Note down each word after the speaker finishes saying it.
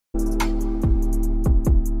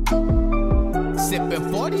Sipping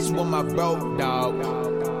 40s with my bro, dog.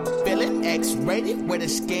 Feeling X-rated with the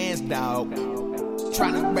scans, dog.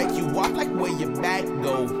 Tryna break you off like where your back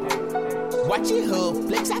go. Watching hood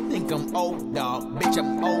flicks, I think I'm old, dog. Bitch,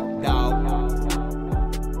 I'm old, dog.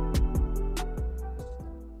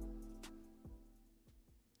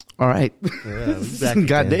 All right. Yeah, we back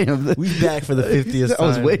Goddamn. We back for the 50th time. I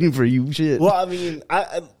was waiting for you. Shit. Well, I mean,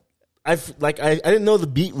 I didn't know the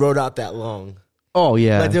beat wrote out that long. Oh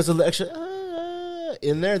yeah. Like there's an extra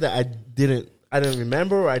in there that I didn't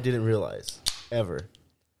remember or I didn't realize ever.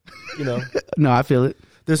 You know? No, I feel it.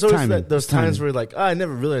 There's always Timing. those times Timing. where you're like, I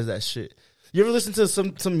never realized that shit. You ever listen to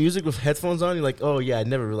some music with headphones on? You're like, oh yeah, I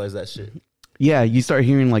never realized that shit. Yeah, you start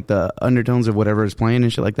hearing like the undertones of whatever is playing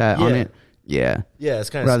and shit like that on Yeah. it. Yeah. Yeah, it's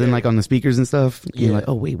kind of Rather than like on the speakers and stuff. You're Yeah. like,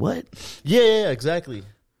 oh wait, what? yeah, exactly.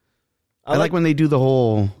 I like when they do the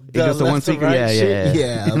whole it goes to left one to speaker. right Yeah. shit.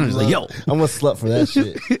 Yeah. And I was like, yo. I'm a slut for that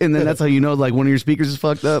shit. And then that's how you know like one of your speakers is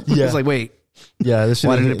fucked up. Yeah. It's like, wait, Yeah, this shit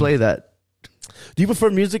why ain't didn't it hitting. play that? Do you prefer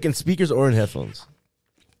music in speakers or in headphones?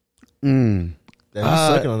 Mm. Damn,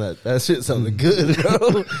 you sucking on that. That shit sounded good,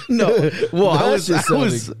 bro. No. Well, That I was shit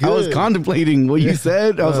sounded I was good. contemplating what you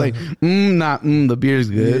said. I was like, the beer's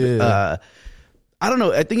good. Yeah. I don't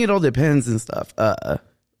know. I think it all depends and stuff.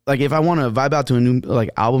 Like if I want to vibe out to a new like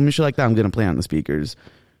album and shit like that, I'm gonna play on the speakers.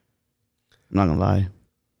 I'm not gonna lie.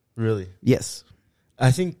 Really? Yes.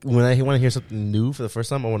 I think when I want to hear something new for the first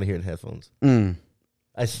time, I want to hear it in headphones.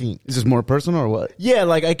 I think. Is this more personal or what? Yeah,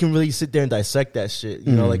 like I can really sit there and dissect that shit.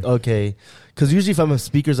 You know, like, okay. Because usually if I'm in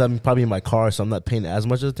speakers, I'm probably in my car, so I'm not paying as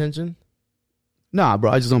much attention. Nah,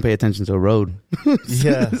 bro. I just don't pay attention to the road.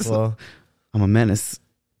 Yeah, well. I'm a menace.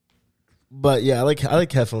 But yeah, I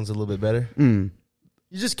like headphones a little bit better.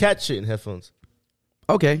 You just catch shit in headphones.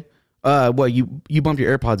 Okay. What you bump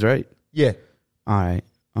your AirPods, right? Yeah. All right.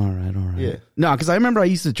 Yeah. No, because I remember I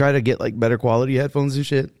used to try to get like better quality headphones and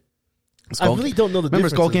shit. I really don't know the Remember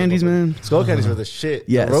difference. Skull Candies, man? Skull Candies were the shit.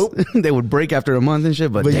 Yes. The rope. They would break after a month and shit,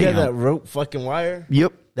 but But you damn. had that rope fucking wire.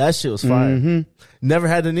 Yep. That shit was fire. Mm-hmm. Never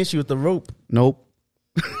had an issue with the rope. Nope.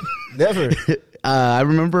 Never. I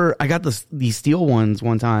remember I got these steel ones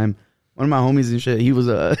one time. One of my homies and shit, he was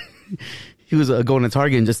going to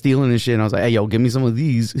Target and just stealing and shit. And I was like, hey, yo, give me some of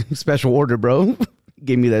these. Special order, bro.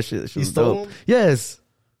 Gave me that shit. That shit was stole dope. them? Yes.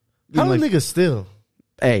 How Like, do niggas steal?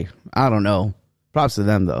 hey, I don't know. Props to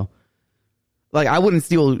them, though. Like, I wouldn't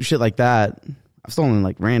steal shit like that. I've stolen,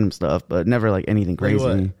 like, random stuff, but never, like, anything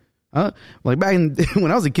crazy. Like, back when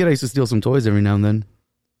I was a kid, I used to steal some toys every now and then.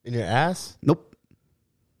 In your ass? Nope.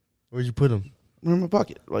 Where'd you put them? In my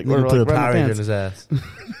pocket. Like, Nigga or, put like, a right in my Power Ranger in pants. his ass.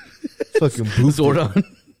 Fucking boot. Sword on.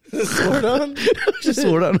 Sword on? Just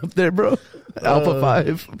sword on up there, bro. Alpha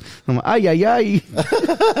 5. I'm like, ay, ay, ay.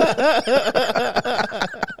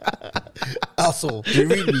 Asshole. You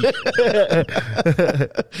read me.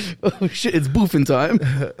 Oh, shit. It's boofing time.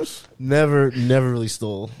 Never really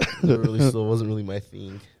stole. Never really stole. Wasn't really my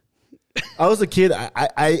thing. I was a kid.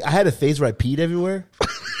 I had a phase where I peed everywhere.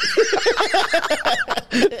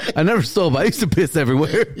 I never stole, but I used to piss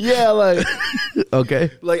everywhere. Yeah, like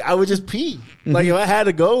Okay. I would just pee. Like if I had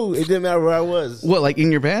to go, it didn't matter where I was. What, like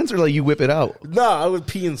in your pants or like you whip it out? No, I would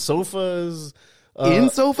pee in sofas. In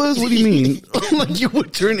sofas? What do you mean? Like you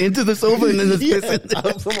would turn into the sofa and then just Yeah, piss in there? I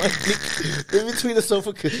would put my dick in between the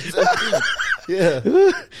sofa cushions. Yeah.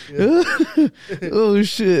 Oh,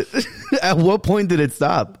 shit. At what point did it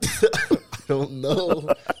stop? I don't know.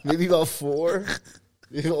 Maybe about 4.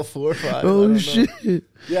 Maybe about 4 or 5. I Oh, don't know. shit.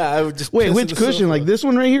 Yeah, I would just Wait, piss in which the cushion? sofa. Like this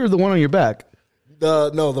one right here or the one on your back?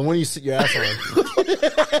 The one you sit your ass on.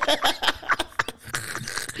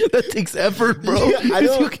 That takes effort, bro. Yeah, I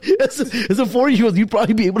know. As a 4-year-old, you'd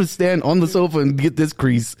probably be able to stand on the sofa and get this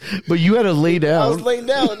crease, but you had to lay I down. was laying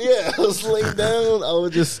down, yeah. I was laying down. I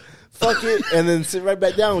would just fuck it and then sit right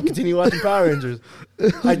back down and continue watching Power Rangers.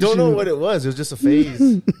 I don't know what it was. It was just a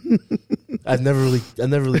phase. I never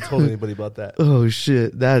really told anybody about that. Oh,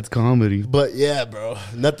 shit. That's comedy. But yeah, bro,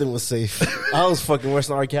 nothing was safe. I was fucking worse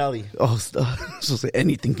than R. Kelly. Oh, stuff. So say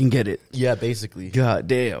anything can get it. Yeah, basically. God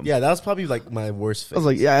damn. Yeah, that was probably like my worst phase. I was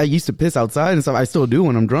like, yeah, I used to piss outside and stuff. I still do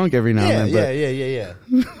when I'm drunk every now yeah, and then. yeah.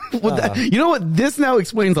 But you know what? This now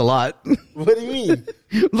explains a lot. What do you mean?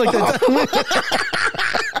 Like that.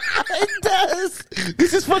 It does.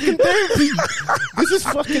 This is fucking therapy. This is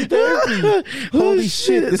fucking therapy. Holy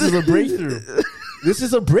shit. This is a breakthrough. This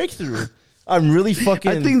is a breakthrough. I'm really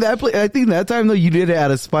fucking. I think that time though you did it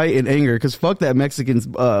out of spite and anger because fuck that Mexicans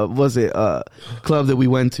club that we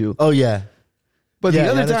went to. Oh yeah. But Yeah,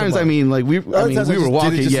 the other that's times, about- I mean, like we times I were just did it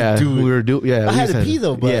walking, just to yeah, do it. we were doing, yeah. I we had just to pee,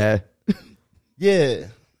 though, but- yeah. Yeah.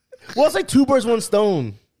 Well, it's like 2 birds, 1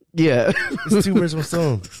 stone. Yeah. It's two birds with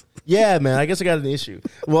one stone. Yeah, man. I guess I got an issue.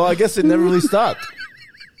 Well, I guess it never really stopped.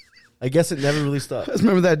 I just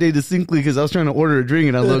remember that day distinctly because I was trying to order a drink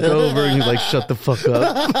and I look over and he's like, shut the fuck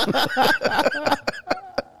up.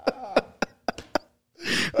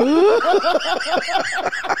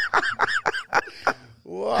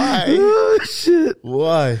 Why? Oh, shit.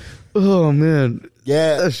 Why? Oh, man.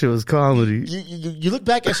 Yeah. That shit was comedy. You look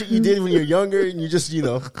back at shit you did when you were younger and you just,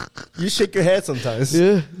 you shake your head sometimes.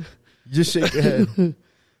 Yeah. You just shake your head.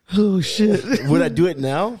 Oh, shit. Would I do it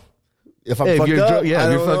now? If I'm Hey, if fucked you're up? drunk- yeah, I if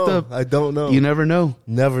don't you're fucked know. up. I don't know. You never know.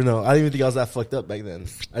 Never know. I didn't even think I was that fucked up back then.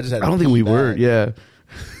 I just had I don't think we were. Yeah.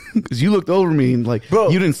 Because you looked over me and like, Bro.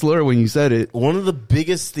 you didn't slur when you said it. One of the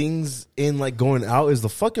biggest things in like going out is the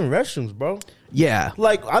fucking restrooms, bro. Yeah.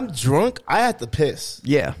 Like I'm drunk, I have to piss.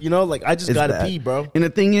 Yeah. Like I just It's gotta bad. pee, bro. And the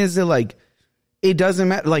thing is that like, it doesn't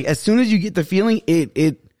matter. Like as soon as you get the feeling, it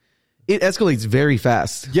escalates very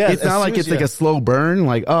fast. Yeah, It's as not soon like as- it's like yeah. a slow burn.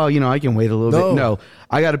 Like, oh, I can wait a little No. bit. No,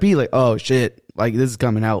 I gotta pee. Like, oh shit. Like this is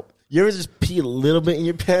coming out. You ever just pee a little bit in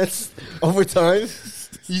your pants over time?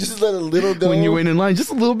 You just let a little go. When you're waiting in line, just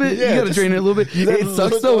a little bit. Yeah, you gotta just drain it a little bit. let It a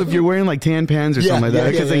sucks little though go. if you're wearing like tan pants or Yeah, something like that.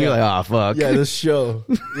 yeah, Because then yeah, you're yeah. like, oh fuck. Yeah, the show.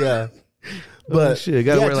 Yeah. But shit, you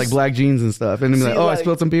gotta yeah, wear like just- black jeans and stuff. And then be See, like, oh, I like-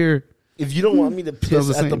 spilled some beer. If you don't want me to Smells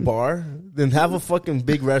piss the at the same. bar, then have a fucking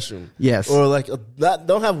big restroom. Yes. Or like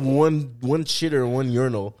don't have one shitter or one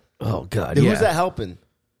urinal. Oh god. Then Yeah. who's that helping?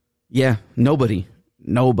 Yeah. Nobody.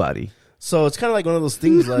 So it's kind of like one of those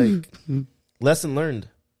things like lesson learned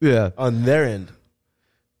Yeah. on their end.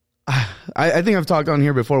 I think I've talked on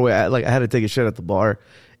here before where I had to take a shit at the bar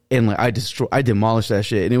and like I demolished that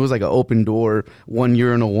shit and it was like an open door, one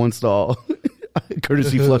urinal, one stall.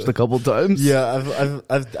 Courtesy flushed a couple times. Yeah,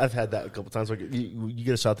 I've had that a couple times. Like you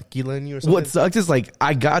get a shot of tequila in you or something. What sucks is like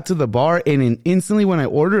I got to the bar and then instantly when I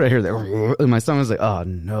ordered, I hear that and my stomach was like, oh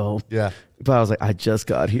no. Yeah. But I was like, I just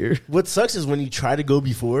got here. What sucks is when you try to go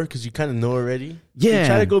before because you kind of know already. Yeah. You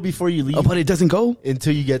try to go before you leave Oh, but it doesn't go.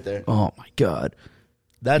 until you get there. Oh my god.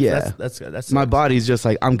 That's My body's just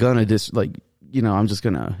like I'm gonna just like I'm just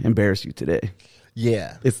gonna embarrass you today.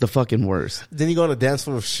 Yeah. It's the fucking worst. Then you go on a dance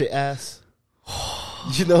floor of shit ass.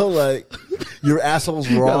 Like your asshole's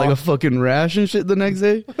raw. Got like a fucking rash and shit the next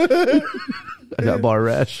day. I got bar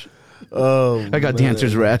rash. Oh, I got man.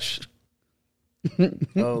 dancer's rash.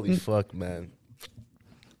 Holy fuck, man.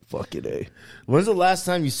 Fuck it, eh? When's the last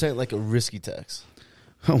time you sent like a risky text?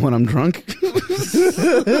 When I'm drunk.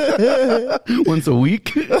 Once a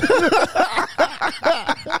week. You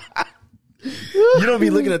don't be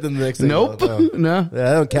looking at them the next day. Nope. No. No. Yeah,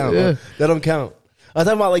 that don't count. Yeah. Bro. That don't count. I'm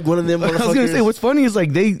talking about like one of them I was gonna say motherfuckers. what's funny is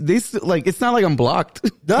like they like it's not like I'm blocked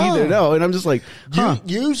No. either. No, and I'm just like, huh.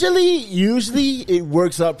 Usually it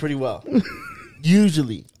works out pretty well.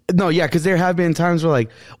 Usually. No, yeah, because there have been times where like,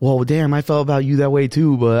 well, damn, I felt about you that way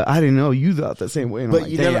too, but I didn't know you thought the same way. And But I'm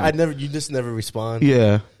you like, never damn. you just never respond.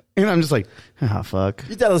 Yeah, and I'm just like, ah, fuck.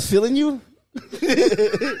 You thought I was feeling you?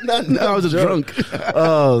 No, I was just drunk.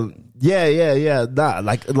 Oh, yeah. Nah,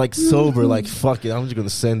 like sober, like fuck it. I'm just gonna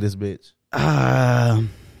send this bitch.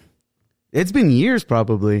 It's been years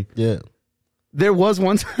probably. Yeah. There was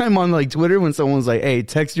one time on like Twitter when someone was like, "Hey,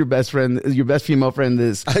 text your best friend, your best female friend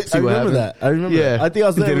this." I See what remember happens. that. I remember Yeah, that. I think I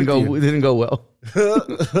was there It didn't with go. you. It didn't go well.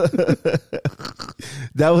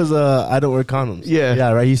 That was I don't wear condoms. Yeah.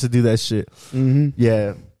 Yeah, right. He used to do that shit. Mm-hmm.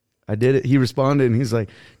 Yeah. I did it. He responded and he's like,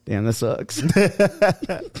 "Damn, that sucks."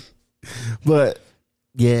 But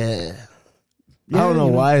yeah. I don't know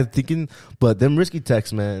why I'm thinking, but them risky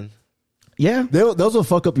texts, man. Yeah, Those will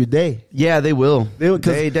fuck up your day. yeah, they will. They will,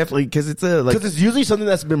 'cause- They definitely because it's a like Because it's usually something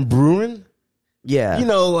that's been brewing. yeah,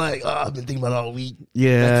 Like, oh, I've been thinking about it all week.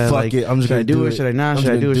 yeah. fuck like, it, I'm just should I gonna do do it? it. Should I not? I'm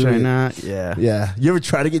Should I just do it? gonna Should I do it. not? Yeah, Yeah. You ever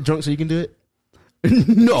try to get drunk so you can do it?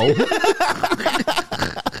 no.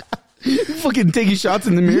 Fucking taking shots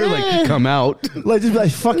in the mirror, Yeah. like come out. Like, just be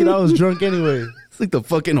like, fuck it, I was drunk anyway. It's like the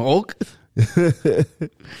fucking Hulk.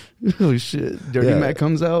 Oh shit! Dirty Yeah. Mac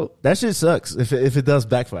comes out. That shit sucks if it does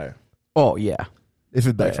backfire. Oh yeah, If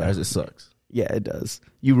it backfires, it sucks. yeah, it does.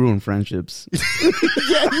 You ruin friendships.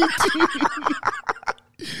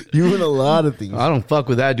 You ruin a lot of things. I don't fuck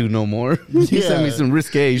with that dude no more. He sent me Yeah. some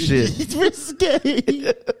risque shit. It's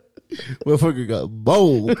risky. Motherfucker got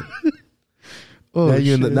bold. Oh, now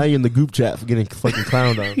you're shit. in the group chat for getting fucking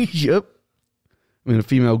clowned on. Yep. I'm in a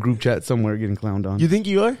female group chat somewhere getting clowned on. You think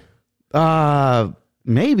you are?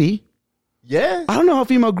 Maybe. Yeah. I don't know how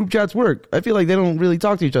female group chats work. I feel like they don't really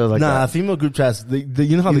talk to each other like Nah, that. female group chats.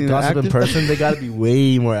 You know how they You gossip in active? person? They got to be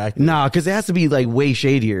way more active. Nah, because it has to be like way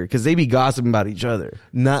shadier because they be gossiping about each other.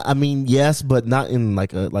 Nah, I mean, yes, but not in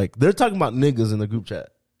like they're talking about niggas in the group chat.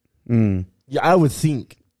 Mm. Yeah, I would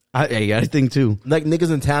think. I think too. Like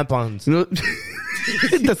niggas and tampons. You know,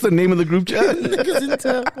 that's the name of the group chat. Niggas and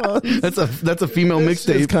tampons. That's a female It's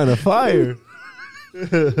mixtape. kind of fire.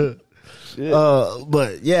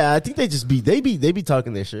 But yeah, I think they be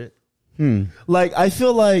talking their shit. Like I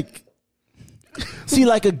feel like, see,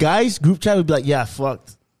 like a guy's group chat would be like, yeah, I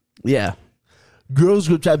fucked. Yeah. Girls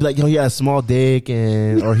group chat would be like, yo, he had a small dick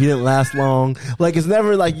or he didn't last long. Like it's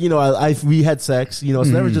never like, you know, we had sex. You know, it's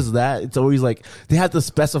never just that. It's always like they have to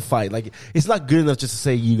specify. Like it's not good enough just to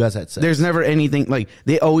say you guys had sex. There's never anything like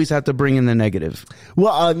they always have to bring in the negative.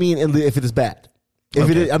 Well, I mean, if it is bad, if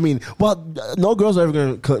it is, I mean, well, no girls are ever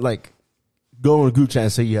gonna like go in a group chat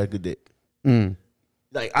and say you had good dick.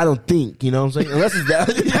 Like I don't think, you know what I'm saying? Unless it's that.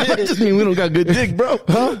 That might just mean we don't got good dick, bro.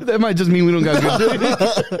 Huh? That might just mean we don't got good dick.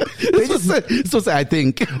 It's supposed to say I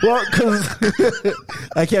think. Well, because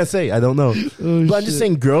I can't say. I don't know. But I'm just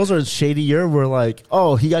saying girls are shadier. We're like,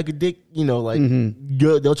 oh, he got good dick. You know, like,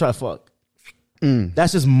 they'll try to fuck.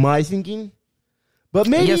 That's just my thinking. But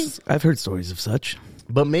maybe. Yes, I've heard stories of such.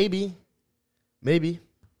 But maybe.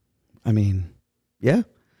 I mean, yeah.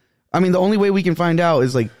 I mean, the only way we can find out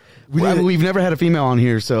is like, we've never had a female on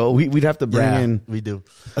here, so we'd have to bring in we do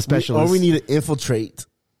a specialist. Or we need to infiltrate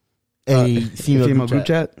a female group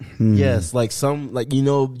chat. Yes, like you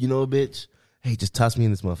know a bitch. Hey, just toss me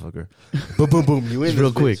in this motherfucker. Boom, boom, boom. You in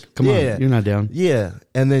real quick. Come on, you're not down. Yeah,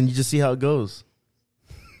 and then you just see how it goes.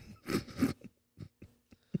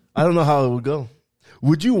 I don't know how it would go.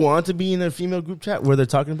 Would you want to be in a female group chat where they're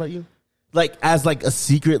talking about you, like as like a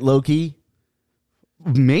secret, low key?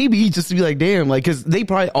 Maybe just to be like, damn, like, because they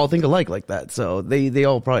probably all think alike like that. So they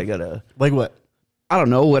all probably gotta, like, what? I don't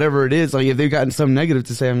know, whatever it is. Like, if they've gotten some negative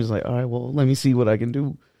to say, I'm just like, all right, well, let me see what I can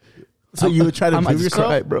do. So you would try to prove yourself?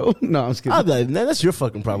 Cry, bro. No, I'm just kidding. I'd be like, man, that's your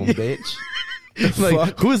fucking problem, bitch.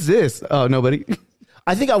 Like, who is this? Oh, nobody.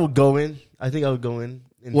 I think I would go in.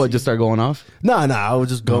 And what, just start going off? Nah, I would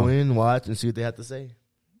just go in, watch, and see what they have to say.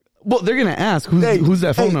 Well, they're going to ask, who's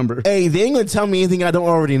that phone number? Hey, they ain't going to tell me anything I don't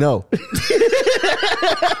already know.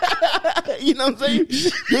 You know what I'm saying?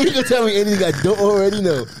 They ain't going to tell me anything I don't already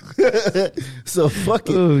know. So, fuck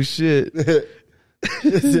it. Oh, shit.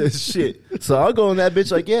 Shit. So, I'll go in that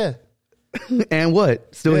bitch like, yeah. And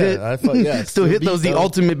what? Still hit? Still hit those, the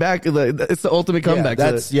ultimate back. It's the ultimate comeback.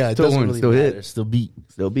 Yeah, it doesn't really still matter. Hit. Still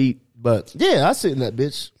beat. But, yeah, I sit in that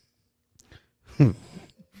bitch.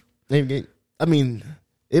 I mean...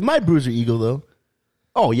 It might bruise your ego, though.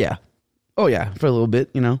 Oh, yeah. For a little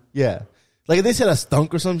bit, you know? Yeah. Like, if they said I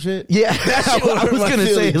stunk or some shit. Yeah. I was going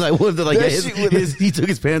to say, like, what if, like, he took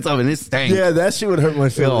his pants off and it stank. Yeah, that shit would hurt my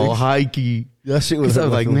feelings. Oh, high key. That shit would hurt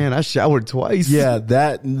my feelings. Like, man, I showered twice. Yeah,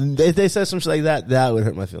 if they said some shit like that, that would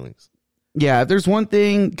hurt my feelings. Yeah, if there's one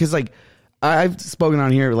thing, because, like, I've spoken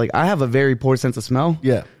on here, like, I have a very poor sense of smell.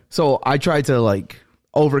 Yeah. So I try to, like,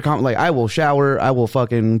 overcome, like, I will shower, I will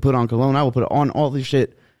fucking put on cologne, I will put on all this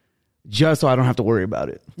shit. Just so I don't have to worry about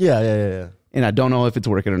it. Yeah. And I don't know if it's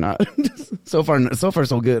working or not. So far,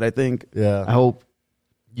 so good, I think. Yeah. I hope.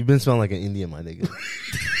 You've been smelling like an Indian, my nigga.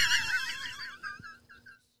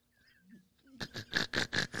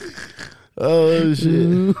 Oh,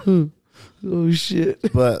 shit. Oh,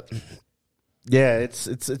 shit. But, yeah,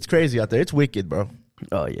 it's crazy out there. It's wicked, bro.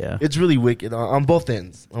 Oh, yeah. It's really wicked on both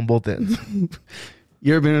ends.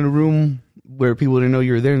 You ever been in a room where people didn't know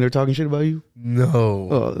you were there and they're talking shit about you? No.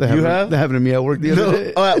 Oh, that happened to me at work the other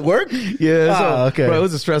day. Oh, at work? Yeah. Okay. Bro, it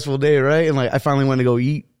was a stressful day, right? And like, I finally went to go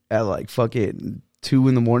eat at like fucking 2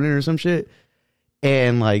 a.m. or some shit.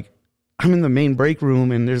 And like, I'm in the main break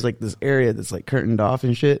room and there's like this area that's like curtained off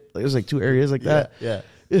and shit. Like, there's like 2 areas like that. Yeah.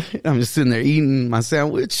 I'm just sitting there eating my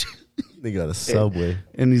sandwich. They got a Subway.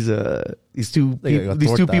 And these two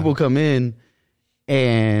people come in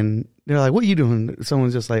and they're like, what are you doing?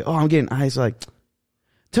 Someone's just like, oh, I'm getting ice. Like,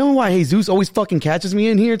 tell me why Jesus always fucking catches me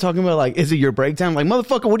in here talking about like, is it your break time? Like,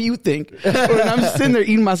 motherfucker, what do you think? And I'm just sitting there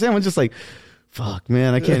eating my sandwich just like, fuck,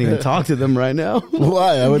 man, I can't even talk to them right now.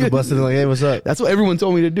 Why? I would have busted in like, hey, what's up? That's what everyone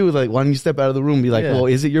told me to do. Like, why don't you step out of the room and be like, well,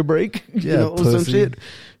 is it your break? Yeah, some shit.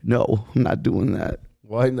 No, I'm not doing that.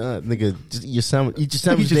 Why not? Nigga, just eat your sandwich.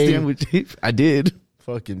 I did.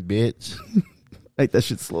 Fucking bitch. Like, that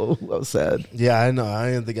shit slow. I was sad. Yeah, I know.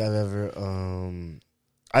 I didn't think I've ever.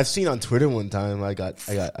 I've seen on Twitter one time. I got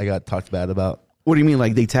talked bad about. What do you mean?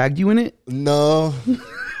 Like they tagged you in it? No.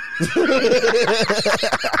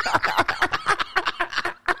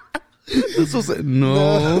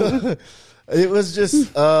 No. It was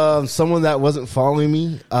just someone that wasn't following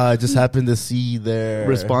me. Just happened to see their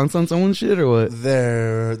response on someone's shit or what?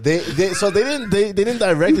 They didn't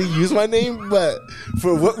directly use my name, but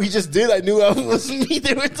for what we just did, I knew it was me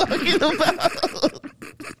they were talking about.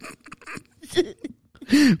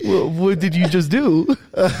 Well, what did you just do?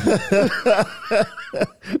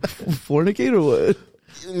 Fornicate or what?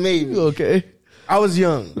 Maybe. Okay. I was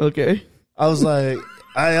young. Okay. I was like,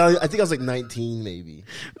 I think I was like 19, maybe.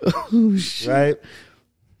 Oh shit! Right.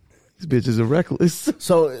 These bitches are reckless.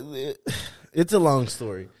 So it's a long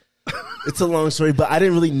story. It's a long story, but I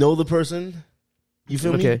didn't really know the person. You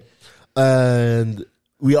feel me? Okay. And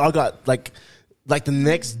we all got like the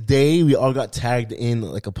next day, we all got tagged in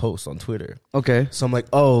like a post on Twitter. Okay. So I'm like,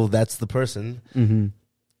 oh, that's the person. Mm-hmm.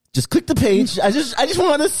 Just click the page. I just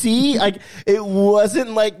want to see. Like, it wasn't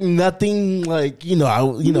like nothing like it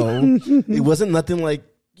wasn't nothing like,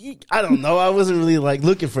 I don't know. I wasn't really like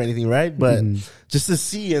looking for anything, right? But just to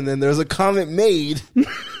see, and then there's a comment made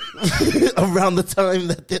around the time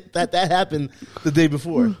that happened the day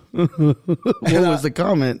before. What was the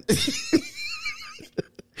comment?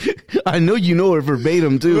 I know you know it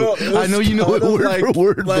verbatim too. Bro, I know you know it word for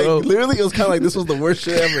word, like, bro. Literally, it was kind of like this was the worst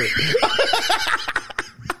shit ever.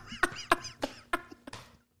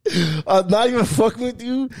 Not even fucking with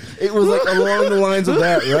you. It was like along the lines of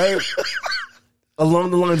that, right? Along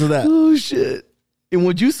the lines of that. Oh shit! And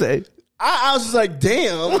what'd you say? I was just like,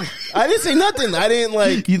 damn. I didn't say nothing. I didn't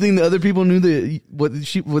like. You think the other people knew what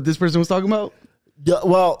this person was talking about? Yeah,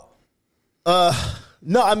 well,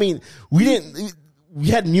 no. I mean, we didn't. We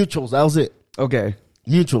had mutuals. That was it. Okay.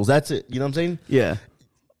 Mutuals. That's it. You know what I'm saying? Yeah.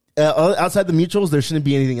 Outside the mutuals, there shouldn't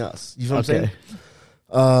be anything else. You know what I'm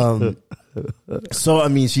saying? So I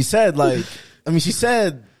mean, she said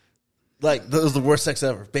that was the worst sex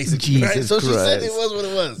ever, basically. Jesus right? So Christ. she said it was what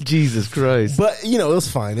it was. Jesus Christ. But it was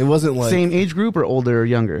fine. It wasn't like Same age group or older or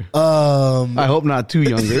younger? I hope not too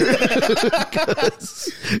younger.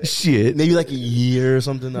 Shit. maybe like a year or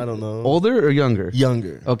something. I don't know. Older or younger?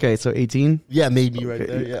 Younger. Okay, so 18? Yeah, maybe right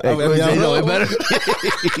there. Yeah. Hey, I mean, I know don't it know. better.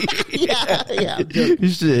 yeah.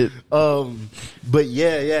 Shit. But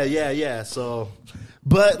yeah. So,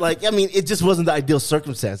 but like, I mean, it just wasn't the ideal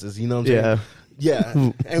circumstances. You know what I'm saying? Yeah.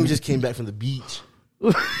 Yeah. And we just came back from the beach.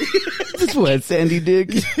 This what, Sandy Dick?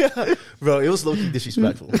 Yeah. Bro, it was low-key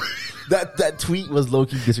disrespectful. That tweet was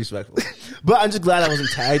low-key disrespectful. But I'm just glad I wasn't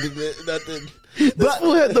tagged in it. Nothing. But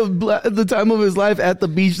fool had the time of his life at the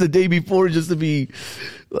beach the day before just to be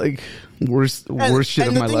like worst shit of my life.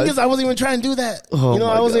 And the thing is, I wasn't even trying to do that. Oh,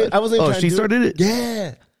 I wasn't God. even trying to she do started it?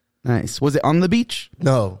 Yeah. Nice. Was it on the beach?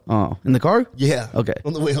 No. Oh, in the car? Yeah. Okay.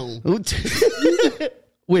 On the way home.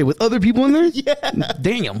 Wait, with other people in there? Yeah.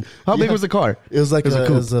 Damn. How big was the car? It was like It was a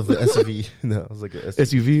coupe. it was an SUV. No, it was like a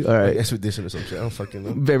SUV? All right. Like Expedition or some shit. I don't fucking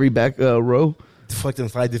know. Very back row. Fucked in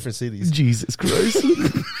 5 different cities. Jesus Christ.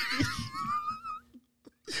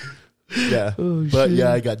 Yeah. Oh, But shit.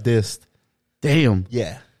 yeah, I got dissed. Damn.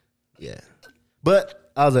 Yeah.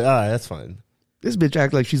 But I was like, all right, that's fine. This bitch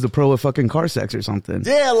act like she's the pro of fucking car sex or something.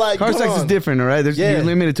 Yeah, like Car come sex is on. different, all right? Yeah. You're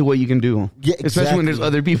limited to what you can do. Yeah, Especially when there's exactly.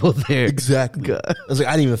 other people there. Exactly. God. I was like,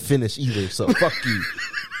 I didn't even finish either, so fuck you.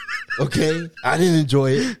 Okay? I didn't enjoy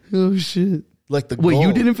it. Oh, shit. Like the Wait, goal.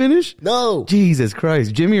 you didn't finish? No. Jesus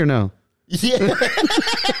Christ. Jimmy or no? Yeah.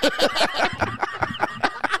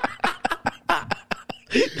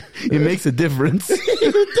 It makes a difference.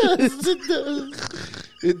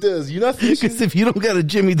 It does. You're not finishing. Because if you don't got a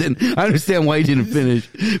Jimmy, then I understand why you didn't finish.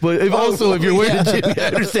 But if if you're wearing a Jimmy, I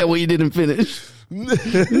understand why you didn't finish.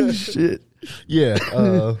 Shit. Yeah.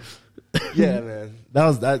 Yeah, man. That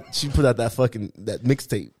was that. She put out that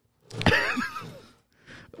mixtape.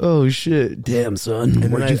 Oh, shit. Damn, son.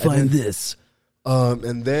 And Where'd then you find this?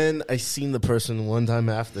 And then I seen the person one time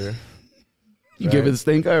after. You gave her the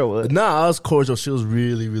stink eye or what? Nah, I was cordial. She was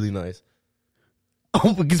really, really nice.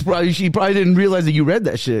 Oh, because she probably didn't realize that you read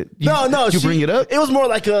that shit. No, Did you bring it up? It was more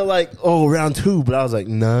like round 2, but I was like,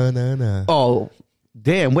 no. Oh,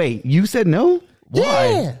 damn. Wait, you said no? Why?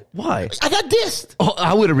 Yeah. Why? I got dissed. Oh,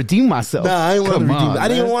 I would have redeemed myself. Nah, I didn't want to Come redeem on, it. I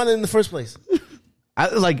didn't man. even want it in the first place. I,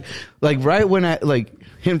 like right when I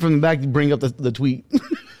him from the back bring up the tweet.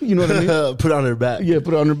 You know what I mean? Put it on her back. Yeah,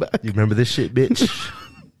 put it on her back. You remember this shit, bitch?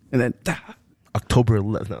 And then October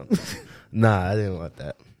 11th. No. Nah, I didn't want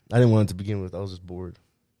that. I didn't want it to begin with. I was just bored.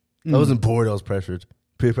 I wasn't bored. I was pressured.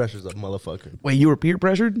 Peer pressure's a motherfucker. wait, you were peer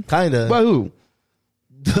pressured? Kinda. By who?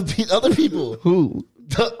 The other people. Who?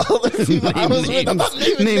 The other people. I was with. I'm not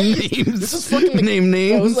naming Name names. names. This is fucking like, Name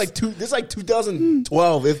names. Bro, this is like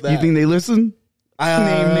 2012. If that. You think they listen?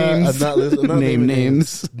 Name names. I'm not listening. I'm not Name naming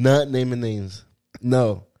names. Not naming names.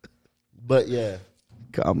 No. But yeah.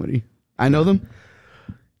 Comedy. I know them.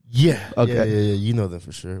 Yeah. Okay. Yeah. You know them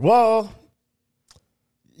for sure. Well.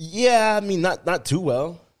 Yeah. I mean, not too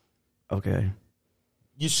well. Okay.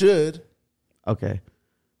 You should. Okay.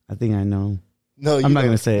 I think I know. No, I'm not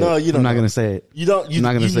gonna say it. No, you don't. I'm not gonna say it. You don't. I'm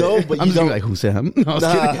not gonna say know, it. but I'm you just gonna don't. be like, who's Sam? No, I was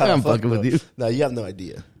kidding. I'm fucking with you. No, you have no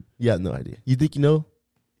idea. You have no idea. You think you know,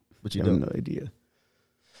 but you I have don't. no idea.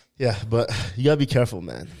 Yeah, but you gotta be careful,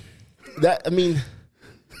 man. That, I mean,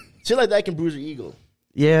 shit like that can bruise your ego.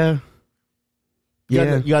 Yeah.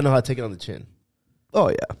 Yeah. You gotta know how to take it on the chin. Oh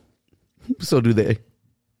yeah. So do they.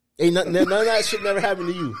 Hey, none of that shit never happened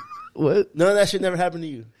to you. What? None of that shit never happened to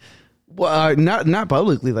you. Well, not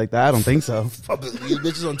publicly like that. I don't think so. Probably.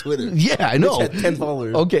 Bitches on Twitter. Yeah, I know. Bitch had 10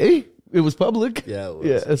 followers. Okay, it was public. Yeah, it was.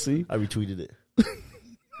 Yeah, see. I retweeted it.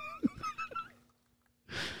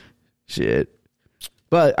 Shit.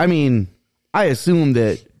 But I mean, I assume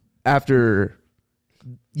that after,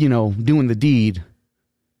 doing the deed,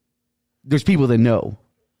 there's people that know.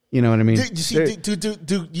 You know what I mean?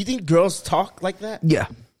 Do you think girls talk like that? Yeah.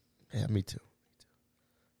 Yeah, me too.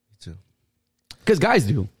 Me too. Because guys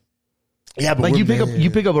do. Yeah, but Like you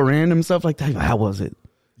pick up a random stuff like that. How was it?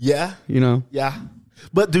 Yeah. Yeah.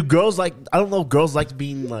 But do girls like? I don't know. If girls like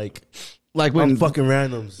being like when fucking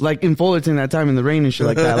randoms. Like in Fullerton that time in the rain and shit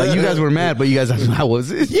like that. Like you guys were mad, but you guys, how was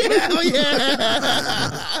it? Yeah. Oh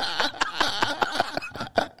yeah.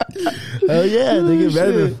 Oh yeah. They get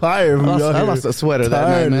better than fire. I lost a sweater that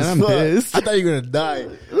night, man. I'm pissed. I thought you were gonna die. I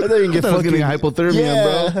thought you were gonna I was getting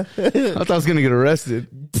hypothermia, bro. I thought I was gonna get arrested.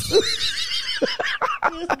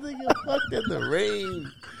 This nigga fucked in the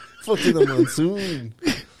rain. Fucked in the monsoon.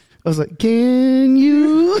 I was like, can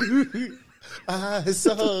you? I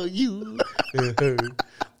saw you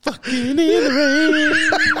fucking in the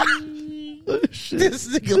rain. Oh, shit. This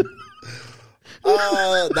nigga.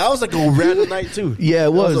 That was like a random night too. Yeah,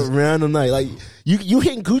 it was. That was a random night. Like you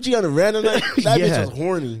hitting coochie on a random night. That Yeah. bitch was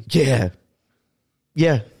horny. Yeah.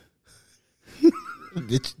 Yeah.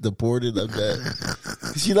 Bitch deported. I bet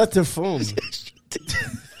she left her phone.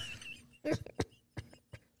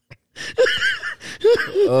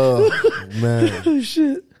 Oh man. Oh,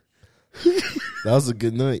 shit. That was a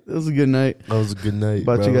good night. That was a good night. That was a good night.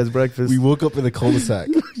 Bought bro. you guys breakfast. We woke up in a cul-de-sac.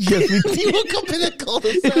 Yes, we did. We woke up in a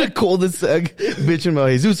cul-de-sac. In a cul-de-sac, bitching about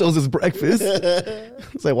Jesus owes us breakfast.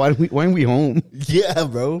 It's like, why aren't we home? Yeah,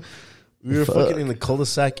 bro. We were Fuck. fucking in the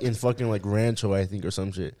cul-de-sac in fucking like Rancho, I think, or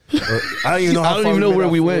some shit. Or, I don't even know. I don't even know where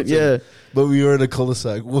we went. Yeah, but we were in a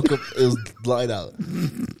cul-de-sac. Woke up, it was light out.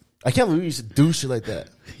 I can't believe we used to do shit like that.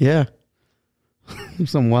 yeah.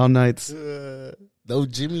 Some wild nights. No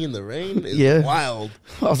Jimmy in the rain is Yeah. wild.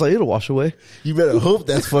 I was like, it'll wash away. You better hope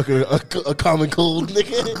that's fucking a common cold,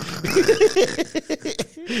 nigga.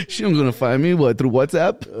 She was gonna find me through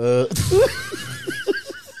WhatsApp.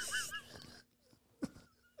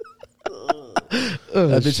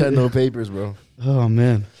 That bitch had no papers, bro. Oh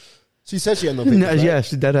man. She said she had no papers. No, right? yeah,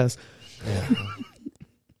 she dead ass. Yeah.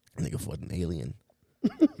 Nigga fucking alien.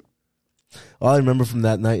 All I remember from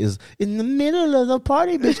that night is in the middle of the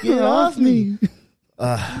party, bitch, get off me.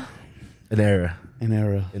 An era. An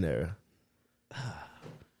era. An era.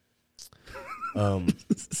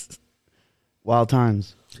 Wild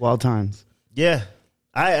times. Wild times. Yeah.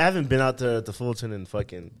 I haven't been out to Fulton and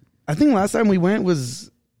fucking. I think last time we went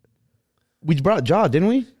was we brought Jaw, didn't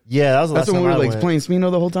we? Yeah, that was the last That's when time we were I like went. playing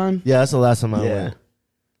Smino the whole time. Yeah, that's the last time I Yeah. went.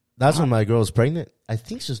 That's when my girl was pregnant. I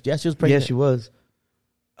think she was Yeah, pregnant. she was.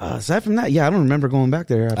 Aside from that, yeah, I don't remember going back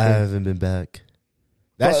there. I haven't been back.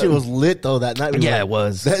 That shit was lit though that night. Yeah, it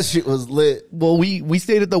was. That shit was lit. Well, we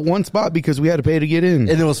stayed at the one spot because we had to pay to get in.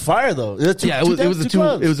 And it was fire though. It was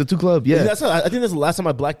a two club. Yeah, I think that's the last time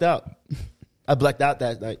I blacked out. I blacked out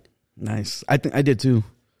that night. nice. I think I did too.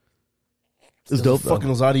 It was dope. Fucking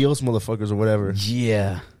those adios motherfuckers or whatever.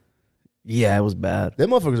 Yeah, yeah, it was bad.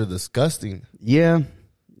 Them motherfuckers are disgusting. Yeah,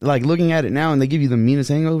 like looking at it now, and they give you the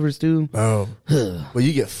meanest hangovers too. Oh, but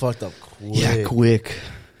you get fucked up quick. Yeah, quick.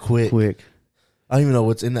 I don't even know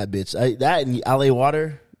what's in that bitch. That and LA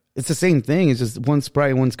water. It's the same thing. It's just one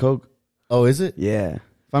Sprite, one's Coke. Oh, is it? Yeah,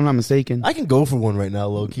 if I'm not mistaken. I can go for one right now,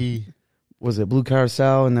 low key. Was it Blue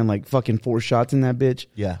Carousel and then like fucking 4 shots in that bitch?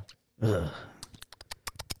 Yeah. Ugh.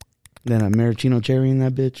 Then a maraschino cherry in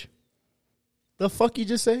that bitch. The fuck you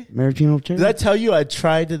just say? Maraschino cherry. Did I tell you I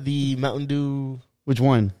tried the Mountain Dew Which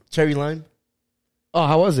one? cherry lime? Oh,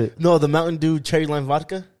 how was it? No, the Mountain Dew cherry lime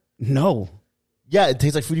vodka. No. Yeah, it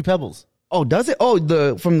tastes like Fruity Pebbles. Oh, does it? Oh,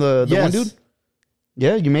 from the Yes. one dude?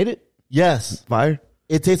 Yeah, you made it? Yes, Fire.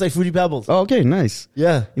 it tastes like Fruity Pebbles. Oh, okay, nice.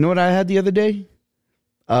 Yeah. You know what I had the other day?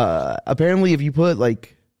 Apparently if you put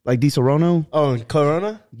like Diesel Rono, Oh, and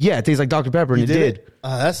Corona? yeah, it tastes like Dr. Pepper, and You it did.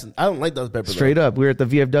 I don't like Dr. Pepper. Straight up. We were at the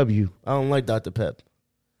VFW. I don't like Dr. Pep.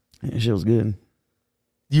 Yeah, shit was good.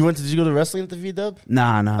 Did you go to wrestling at the V-Dub?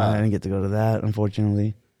 Nah, I didn't get to go to that,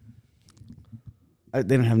 unfortunately. They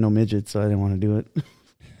didn't have no midgets, so I didn't want to do it.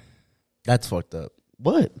 That's fucked up.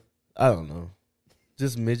 What? I don't know.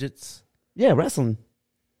 Just midgets. Yeah, wrestling.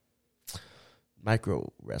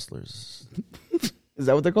 Micro wrestlers. Is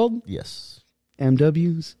that what they're called? Yes.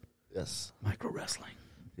 MWs? Yes. Micro wrestling.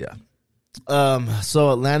 Yeah.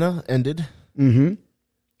 So Atlanta ended. Mm-hmm.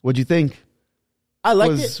 What'd you think? I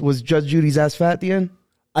liked it. Was Judge Judy's ass fat at the end?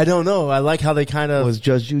 I don't know. I like how they kind of Was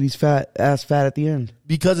Judge Judy's ass fat at the end?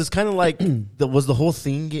 because it's kind of like was the whole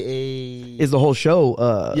thing a Is the whole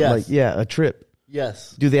show Yes. a trip?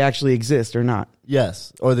 yes, Do they actually exist or not?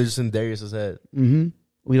 yes, or they're just in Darius's head. Mm-hmm.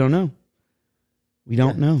 We don't know. We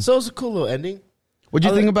don't know. So it's a cool little ending. What'd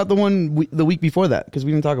you think about the one the week before that? Because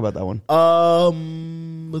we didn't talk about that one.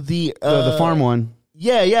 The farm one.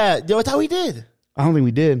 Yeah. I thought we did. I don't think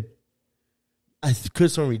we did. I could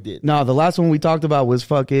have sworn we did. No, the last one we talked about was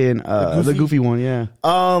fucking the goofy one. Yeah.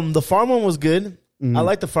 The farm one was good. Mhm. I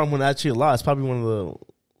like the farm one actually a lot. It's probably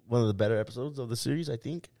one of the better episodes of the series. I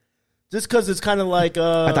think, just because it's kind of like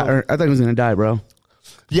I thought he was gonna die, bro.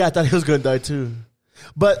 yeah, I thought he was gonna die too.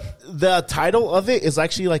 But the title of it is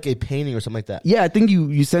actually like a painting or something like that. Yeah, I think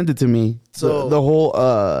you sent it to me. So- the whole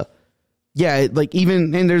like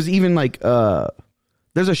even and there's even like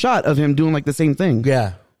there's a shot of him doing like the same thing.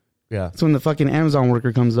 Yeah. So when the fucking Amazon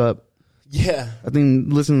worker comes up, Yeah. I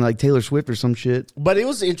think listening to like Taylor Swift or some shit. But it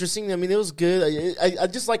was interesting. I mean, it was good. I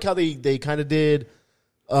just like how they kind of did.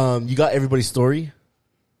 You got everybody's story.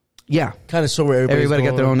 Yeah, Kind of show where everybody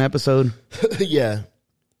got their own episode. yeah.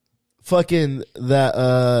 Fucking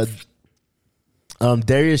that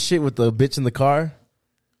Darius shit with the bitch in the car.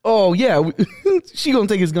 Oh yeah, she gonna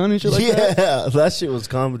take his gun and shit like that. Yeah, that shit was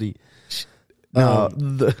comedy. No,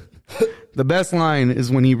 the best line is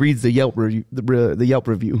when he reads the Yelp review. The Yelp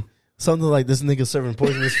review. Something like this nigga serving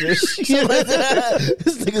poisonous fish. Something like that.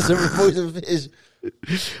 This nigga serving poisonous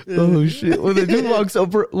fish. Oh shit! When the dude walks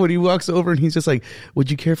over, and he's just like, "Would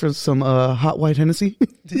you care for some hot white Hennessy?"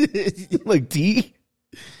 Like tea.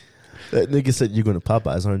 That nigga said, "You're going to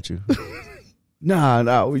Popeyes, aren't you?"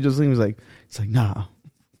 Nah. We just think he was like, it's like nah.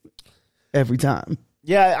 Every time.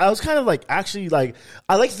 Yeah, I was kind of like actually like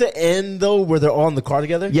I liked the end though where they're all in the car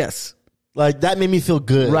together. Yes. Like that made me feel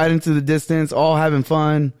good. Right into the distance, all having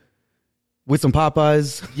fun with some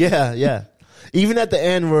Popeyes. Yeah. Even at the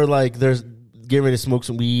end where like there's getting ready to smoke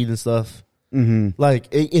some weed and stuff. Mm-hmm. Like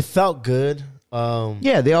it felt good.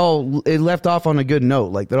 Yeah, it left off on a good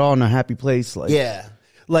note. Like they're all in a happy place. Like Yeah.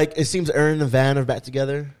 Like it seems Aaron and Van are back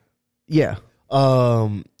together. yeah.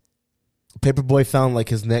 Paperboy found like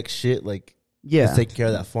his next shit, like Yeah. he's taking care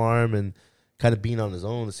of that farm and kind of being on his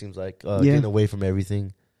own. It seems like getting away from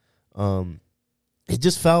everything. It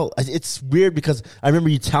just felt it's weird because I remember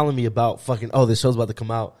you telling me about fucking this show's about to come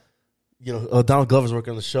out. You know, Donald Glover's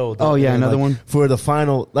working on the show. Oh yeah, another one for the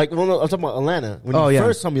final. Like, well, no, I'm talking about Atlanta. When you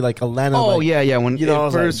first told me like Atlanta. Oh like, yeah. When you know,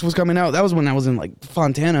 it first was coming out, that was when I was in like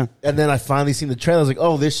Fontana. And then I finally seen the trailer. I was like,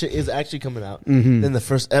 oh, this shit is actually coming out. Mm-hmm. Then the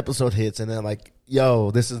first episode hits, and then I'm like,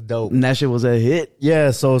 yo, this is dope. And that shit was a hit.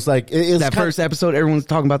 Yeah, so it's like it's That first episode, everyone's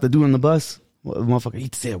talking about the dude on the bus. Well, the motherfucker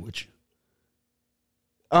eat sandwich.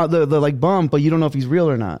 The like bum, but you don't know if he's real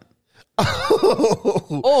or not.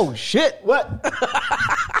 Oh shit! What?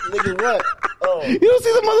 Nigga, what? Oh, You don't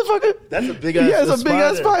see the motherfucker? that's a big ass. Yeah, it's a big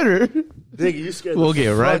ass spider. Nigga, you scared. We'll the get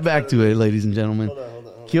right fuck back out to it, ladies and gentlemen. Hold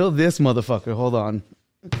on. Kill this motherfucker. Hold on.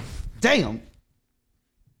 Damn.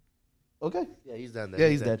 Okay. Yeah, he's down there. Yeah,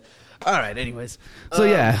 he's dead. All right. Anyways, so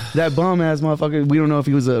yeah, that bum ass motherfucker. We don't know if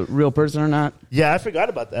he was a real person or not. Yeah, I forgot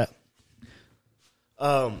about that.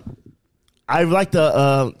 I like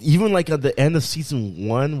the even like at the end of season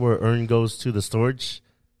 1 where Ern goes to the storage,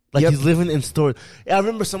 like Yep. he's living in storage. Yeah, I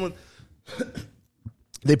remember someone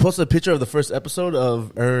they posted a picture of the first episode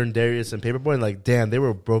of Ern, Darius, and Paperboy, and like, damn, they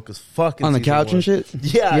were broke as fuck in On the season couch 1. and shit?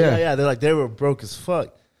 Yeah. They're like they were broke as fuck.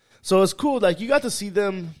 So it's cool. Like you got to see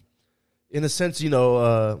them in a sense,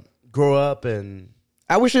 grow up and.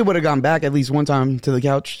 I wish they would have gone back at least one time to the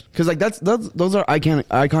couch because like those are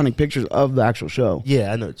iconic pictures of the actual show.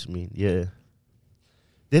 Yeah, I know what you mean. Yeah.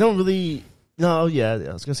 They don't really. No, yeah. I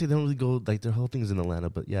was going to say they don't really go. Like, their whole thing's in Atlanta,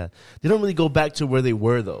 but yeah. They don't really go back to where they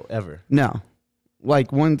were, though, ever. No,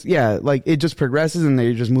 like once, yeah, like it just progresses and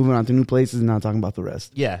they're just moving on to new places and not talking about the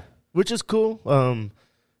rest. Yeah. Which is cool.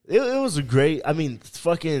 It was a great. I mean,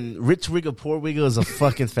 fucking Rich Wigga, Poor Wigga is a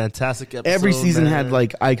fucking fantastic episode. Every season man. had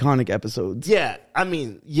like iconic episodes. Yeah. I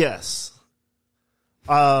mean, yes.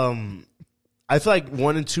 I feel like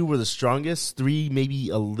 1 and 2 were the strongest. 3 maybe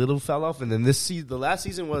a little fell off, and then the last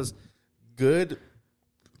season was good,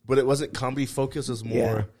 but it wasn't comedy focused. It was more.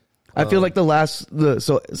 Yeah. I feel like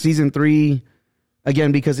so season 3,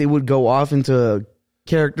 again because it would go off into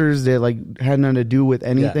characters that like had nothing to do with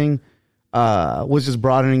anything. was just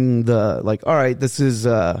broadening the like, all right, this is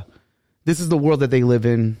the world that they live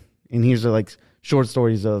in, and here's the like short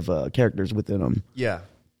stories of characters within them. Yeah.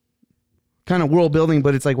 Kind of world building,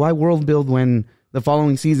 but it's like, why world build when the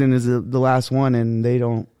following season is the last one and they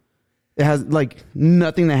don't? It has like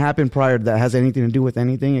nothing that happened prior to that has anything to do with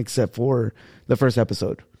anything except for the first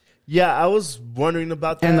episode. Yeah, I was wondering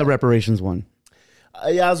about that. And the reparations one.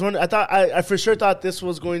 Yeah, I was wondering. I for sure thought this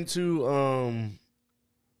was going to.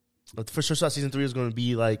 For sure thought season 3 was going to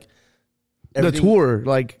be like the tour,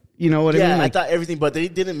 like, you know what I mean? Yeah, Like, I thought everything, but they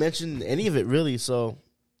didn't mention any of it really. So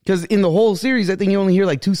because in the whole series, I think you only hear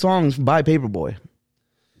like 2 songs by Paperboy.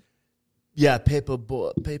 yeah,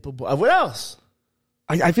 Paperboy. What else?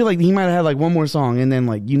 I feel like he might have had like one more song, and then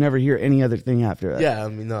like you never hear any other thing after that. Yeah, I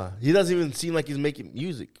mean, no, he doesn't even seem like he's making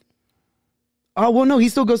music. Oh well, no, he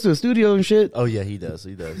still goes to the studio and shit. Oh yeah, he does.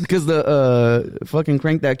 He does. Because the fucking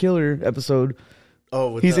Crank That Killer episode.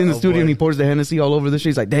 Oh, he's in the studio and he pours the Hennessy all over the shit.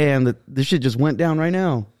 He's like, damn, this shit just went down right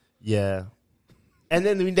now. Yeah, and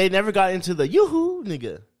then they never got into the yoo-hoo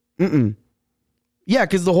nigga. Yeah,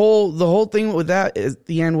 because the whole thing with that at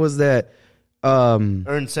the end was that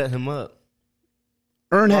Ern set him up.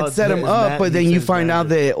 Ern had set him up, but then you find out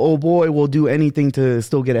that old boy will do anything to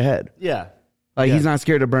still get ahead. Yeah. Like, he's not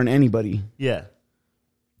scared to burn anybody. Yeah.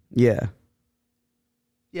 Yeah.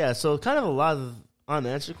 Yeah, so kind of a lot of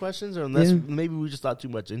unanswered questions, or unless maybe we just thought too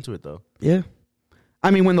much into it, though. Yeah.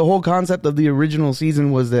 I mean, when the whole concept of the original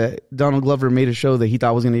season was that Donald Glover made a show that he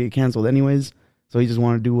thought was going to get canceled anyways, so he just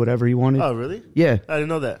wanted to do whatever he wanted. Oh, really? Yeah. I didn't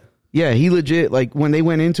know that. Yeah, he legit, like, when they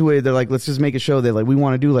went into it, they're like, let's just make a show that, like, we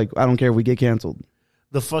want to do, like, I don't care if we get canceled.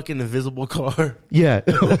 The fucking invisible car. Yeah.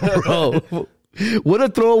 Bro. What a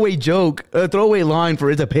throwaway joke, a throwaway line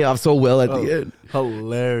for it to pay off so well at the end.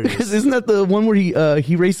 Hilarious. Isn't that the one where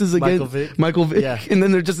he races against Michael Vick? Yeah. And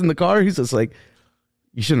then they're just in the car. He's just like,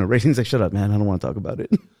 you shouldn't have raced. He's like, shut up, man. I don't want to talk about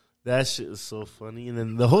it. That shit is so funny. And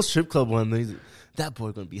then the whole strip club one, that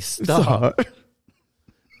boy gonna be a star.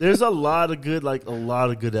 There's a lot of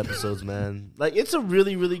good episodes, man. Like, it's a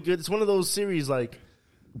really, really good. It's one of those series like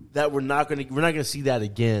that we're not gonna see that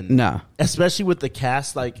again. Nah, especially with the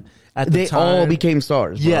cast. Like at the they time, all became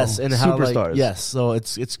stars. Bro. Yes, and how superstars. Like, yes, so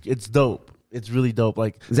it's dope. It's really dope.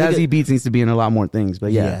 Like Zazie Beetz needs to be in a lot more things,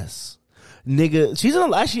 but yeah, yes, nigga, she's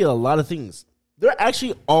actually in a lot of things. They're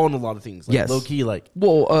actually all in a lot of things. Like, yes, low key. Like,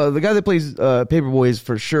 well, the guy that plays Paperboy is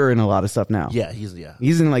for sure in a lot of stuff now. Yeah,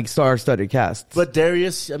 he's in like star-studded casts. But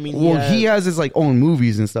Darius, I mean, he has his like own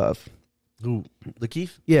movies and stuff. Who,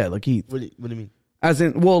 Lakeith? Yeah, Lakeith. What do you mean? As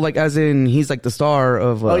in, he's like the star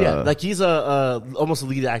of. Oh yeah, like he's almost a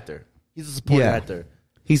lead actor. He's a supporting actor.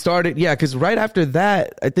 He started, because right after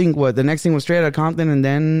that, I think the next thing was Straight Outta Compton, and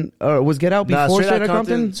then was Get Out before Straight Outta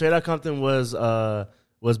Compton? Straight Outta Compton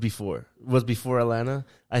was before Atlanta.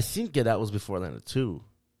 I think Get Out was before Atlanta too.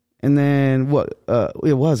 And then what?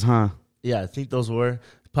 It was, huh? Yeah, I think those were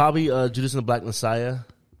probably Judas and the Black Messiah.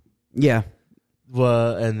 Yeah.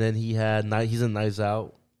 And then he's in Knives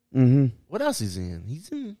Out. Mm-hmm. What else is he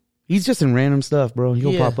in? He's just in random stuff, bro.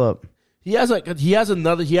 He'll pop up. He had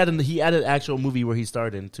an actual movie where he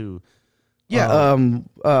starred in too. Yeah,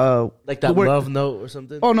 like that Love Note or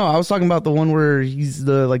something. Oh no, I was talking about the one where he's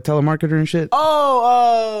the like telemarketer and shit.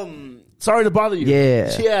 Sorry to bother you.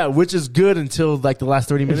 Yeah, which is good until like the last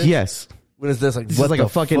 30 minutes. Yes, when it's this like this is like a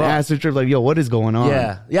fucking acid trip. Like, yo, what is going on?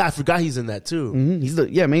 Yeah, I forgot he's in that too. Mm-hmm. He's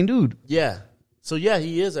the main dude. Yeah, so yeah,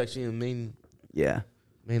 he is actually a main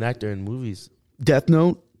actor in movies. Death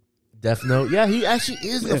Note. Yeah, he actually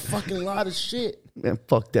is in a fucking lot of shit. Man,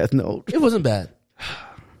 fuck Death Note. It wasn't bad.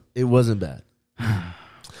 Zazie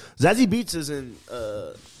Beetz is in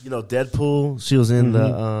Deadpool. She was in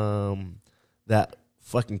the that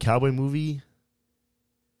fucking cowboy movie.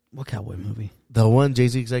 What cowboy movie? The one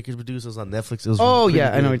Jay-Z executive produced was on Netflix. It was I know what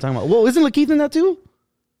you're talking about. Well, isn't Lakeith in that too?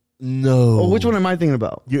 No. Oh, which one am I thinking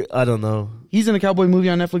about? I don't know. He's in a cowboy movie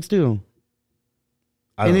on Netflix too.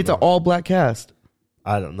 And it's an all-black cast.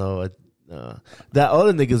 I don't know. That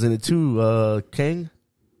other nigga's in it too, Kang.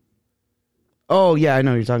 Oh, yeah, I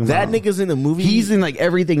know what you're talking about. That nigga's in the movie. He's in like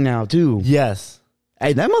everything now too. Yes.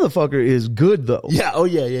 Hey, that motherfucker is good though. Yeah. Oh,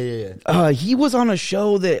 yeah. He was on a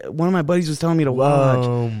show that one of my buddies was telling me to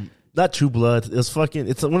watch. Not True Blood. It's one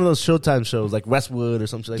of those Showtime shows like Westwood or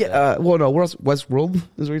something like that. Well, no, Westworld is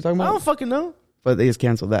what you're talking about? I don't fucking know. But they just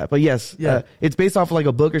canceled that. But yes, it's based off of like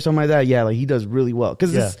a book or something like that. Yeah, like he does really well.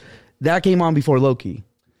 Because that came on before Loki.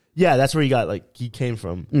 Yeah, that's where he came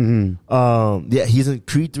from. Mm-hmm. He's in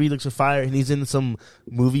Creed 3 Looks for Fire, and he's in some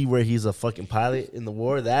movie where he's a fucking pilot in the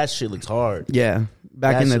war. That shit looks hard. Yeah.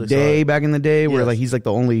 Back in the day where like he's like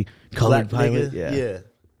the only colored pilot. Yeah,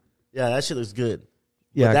 that shit looks good.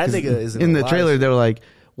 Yeah, that 'cause nigga is in the trailer. They were like,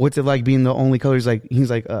 "What's it like being the only color?" He's like,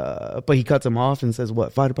 but he cuts him off and says,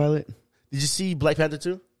 "What, fighter pilot?" Did you see Black Panther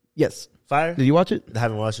 2? Yes. Fire? Did you watch it? I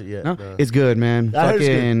haven't watched it yet. No, it's good, man. I heard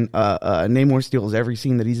it's Fucking Namor steals every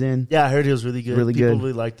scene that he's in. Yeah, I heard he was really good. Really People good.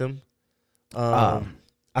 really liked him. I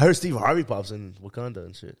heard Steve Harvey pops in Wakanda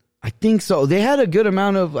and shit. I think so. They had a good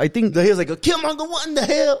amount of. I think. He was like, Killmonger, what in the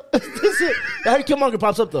hell? That's it. I heard Killmonger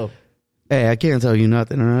pops up though. Hey, I can't tell you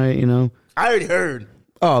nothing. All right, you know. I already heard.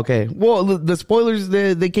 Oh, okay. Well, the spoilers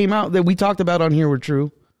that they came out that we talked about on here were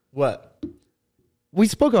true. What? We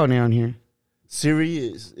spoke on it on here. Siri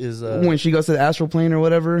is When she goes to the astral plane or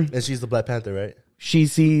whatever, and she's the Black Panther, right? she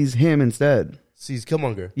sees him instead. She's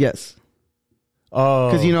Killmonger. Yes.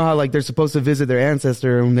 Oh, Because you know how like they're supposed to visit their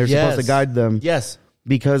ancestor and they're supposed to guide them. Yes.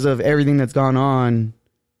 Because of everything that's gone on,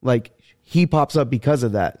 like he pops up because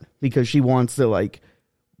of that. Because she wants to like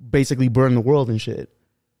basically burn the world and shit.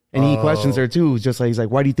 And he questions her too. Just like he's like,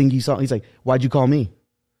 why do you think you saw? He's like, why'd you call me?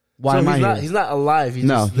 Why am I here? He's not alive. He's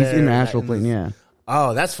No, just he's there in the astral plane. Yeah.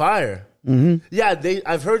 Oh, that's fire. Mm-hmm. Yeah,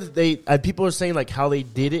 I've heard people are saying like how they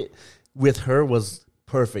did it with her was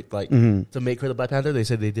perfect. Like to make her the Black Panther, they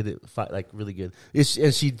said they did it like really good.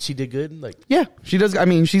 And she did good. Like Yeah, she does. I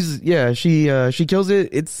mean, she kills it.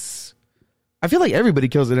 It's. I feel like everybody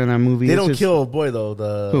kills it in that movie. they It's don't just- kill boy though.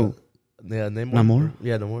 Who? Yeah, Namor. Namor?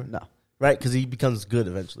 Yeah, Namor. No. Right, because he becomes good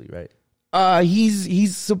eventually. Right.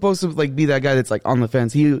 He's supposed to like be that guy that's like on the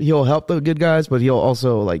fence. He'll help the good guys, but he'll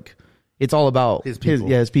also like. It's all about His people.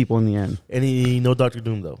 his people in the end. And he no Doctor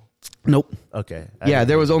Doom though. Nope. Okay. Yeah,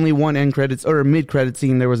 there was only one end credits or a mid credit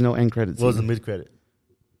scene. There was no end credit scene. What was the mid credit?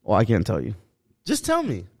 Well, I can't tell you. Just tell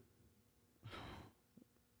me.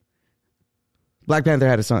 Black Panther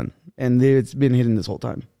had a son, and it's been hidden this whole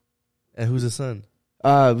time. And who's his son?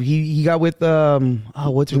 He got with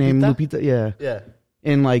what's her name? Lupita. Yeah. Yeah.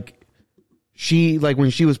 And like she like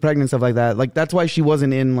when she was pregnant, stuff like that. Like that's why she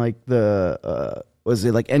wasn't in like the was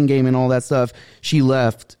it like Endgame and all that stuff. She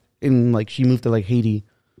left and like she moved to like Haiti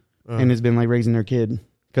and has been like raising her kid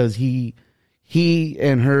because he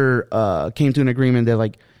and her came to an agreement that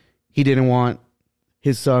like he didn't want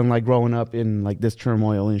his son like growing up in like this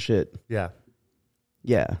turmoil and shit. Yeah.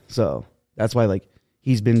 Yeah, so that's why like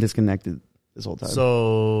he's been disconnected this whole time.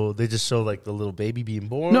 So they just show like the little baby being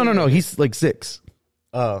born. No. He's like 6.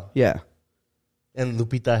 Oh. Yeah. And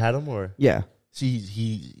Lupita had him, or Yeah.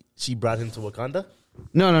 she brought him to Wakanda.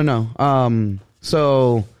 No.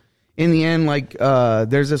 So in the end, like,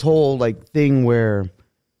 there's this whole like thing where,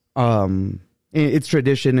 it's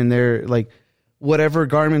tradition, and they're like, whatever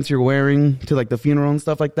garments you're wearing to like the funeral and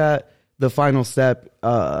stuff like that. The final step,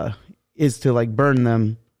 is to like burn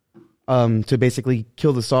them, to basically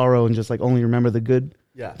kill the sorrow and just like only remember the good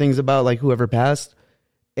things about like whoever passed.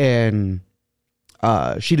 And,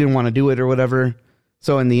 she didn't want to do it or whatever.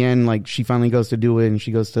 So in the end, like she finally goes to do it, and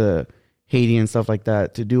she goes to Haiti and stuff like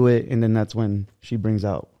that to do it, and then that's when she brings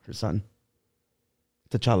out her son,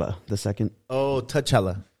 T'Challa the second. Oh,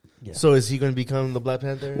 T'Challa. Yeah. So is he going to become the Black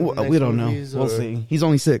Panther? We don't know. We'll see. He's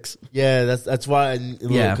only 6. Yeah, that's why I'm a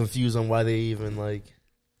little confused on why they even like.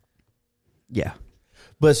 Yeah.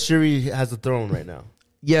 But Shuri has the throne right now.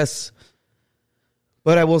 Yes.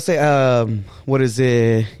 But I will say, what is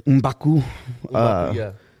it? M'Baku.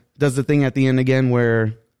 Yeah. Does the thing at the end again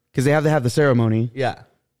where, because they have to have the ceremony. Yeah.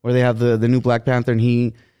 Where they have the new Black Panther, and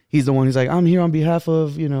he's the one who's like, I'm here on behalf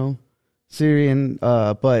of, Syrian,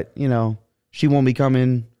 but, she won't be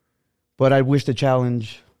coming. But I wish to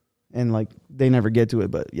challenge, and like they never get to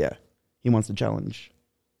it. But yeah, he wants to challenge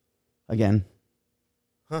again.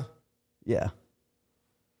 Huh. Yeah.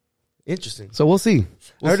 Interesting. So we'll see.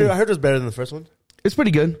 I heard it was better than the first one. It's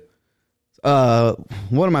pretty good. One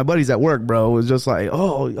of my buddies at work, bro, was just like,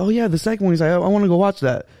 oh yeah, the second one. He's like, I want to go watch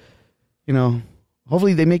that.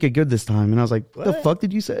 Hopefully they make it good this time. And I was like, what the fuck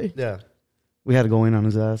did you say? Yeah. We had to go in on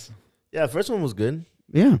his ass. Yeah, the first one was good.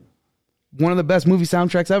 Yeah. One of the best movie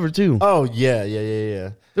soundtracks ever, too. Oh, yeah.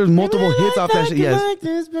 There's multiple hits off that shit. Yes. Like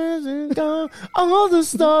this person go, all the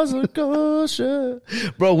stars are kosher.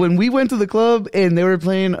 Bro, when we went to the club and they were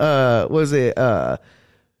playing, what's the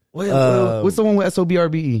one with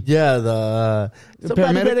SOBRBE? Yeah, somebody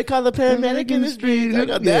paramedic? better call the paramedic in the street. I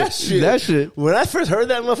got that shit. That shit. When I first heard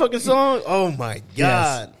that motherfucking song, oh my God.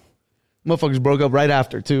 Yes. Motherfuckers broke up right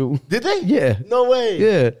after, too. Did they? Yeah. No way.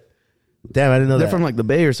 Yeah. Damn, I didn't know They're that. from like the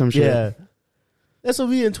Bay or some shit. Yeah.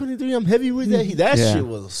 SOB in 23, I'm heavy with that. That Yeah. shit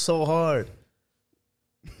was so hard.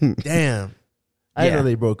 Damn. I didn't know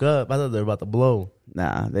they broke up. I thought they were about to blow.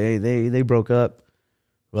 Nah, they broke up.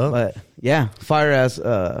 Well, But yeah, fire ass.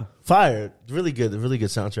 fire. Really good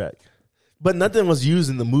soundtrack. But nothing was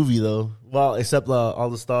used in the movie though. Well, except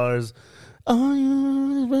all the stars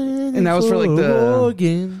And that was for, like, the-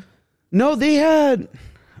 Morgan. No, they had.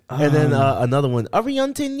 And then another one. Are we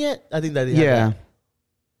on 10 yet? I think that is. Yeah.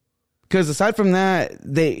 Because aside from that,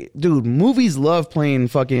 movies love playing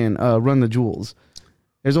fucking Run the Jewels.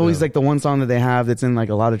 There's always like the one song that they have that's in like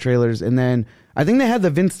a lot of trailers. And then I think they had the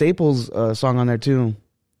Vince Staples song on there too.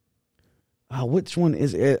 Which one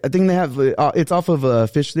is it? I think they have it's off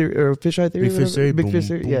of Fish Theory or Fish Eye Theory. Big Fish Theory. Big Boom, Fish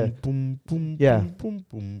Theory. boom, Yeah. Boom, boom, Yeah. boom,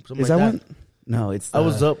 boom. Something Is like that one? No, it's. I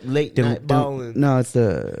was up late night balling. No, it's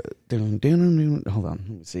the. Hold on, let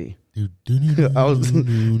me see. I was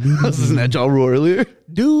listening to Ja Rule earlier.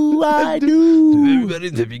 Do I do Let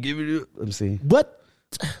me see. what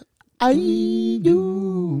I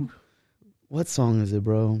do What song is it,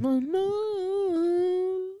 bro?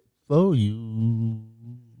 for you?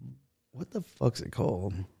 What the fuck's it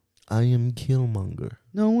called? I am Killmonger.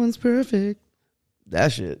 No one's perfect.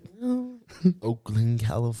 That shit. Oakland,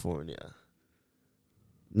 California.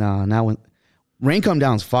 Nah, that one. Rain Come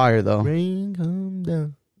Down's fire though. Rain come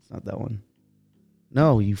down. It's not that one.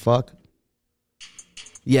 No, you fuck.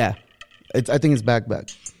 Yeah, I think it's back.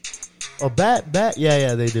 Oh, bat.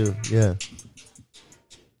 Yeah, they do. Yeah.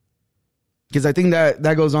 Because I think that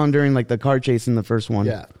goes on during like the car chase in the first one.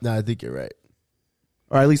 Yeah. No, I think you're right.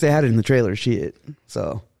 Or at least they had it in the trailer. Shit.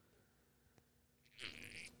 So.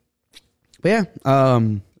 But yeah,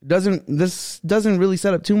 this doesn't really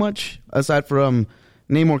set up too much aside from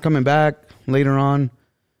Namor coming back later on.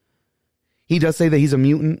 He does say that he's a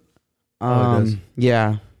mutant. He does?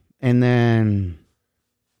 Yeah. And then,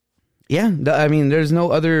 yeah, I mean, there's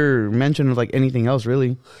no other mention of like anything else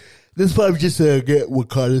really. This is probably just to get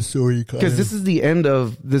Wakanda story. Because this is the end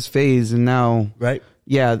of this phase, and now, right?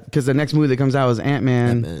 Yeah, because the next movie that comes out is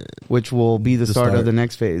Ant-Man, which will be the start of the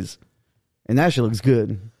next phase, and that shit looks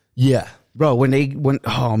good. Yeah, bro. When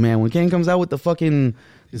Kang comes out with the fucking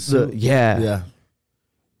yeah,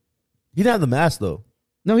 he didn't have the mask though.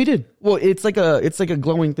 No, he did. Well, it's like a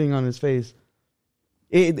glowing thing on his face.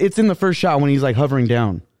 It's in the first shot when he's like hovering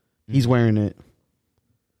down. He's wearing it.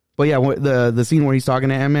 But yeah, the scene where he's talking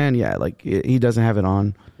to Ant-Man, yeah, like he doesn't have it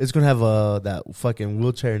on. It's gonna have that fucking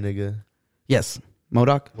wheelchair nigga. Yes,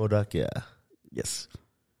 MODOK, yeah. Yes.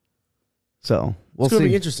 So we'll it's gonna see.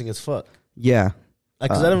 be interesting as fuck. Yeah,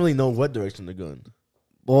 because I don't really know what direction they're going.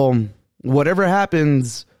 Well, whatever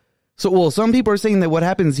happens. Some people are saying that what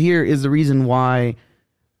happens here is the reason why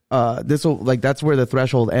this will that's where the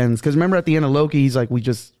threshold ends. Because remember at the end of Loki, he's like, we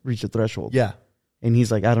just reached the threshold. Yeah, and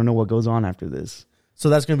he's like, I don't know what goes on after this. So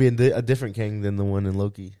that's going to be a different Kang than the one in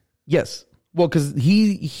Loki. Yes. Well, because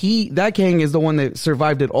that Kang is the one that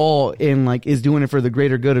survived it all and like is doing it for the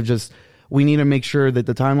greater good of just, we need to make sure that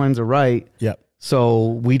the timelines are right. Yep. So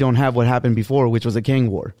we don't have what happened before, which was a Kang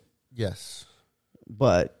war. Yes.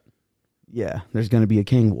 But yeah, there's going to be a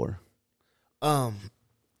Kang war.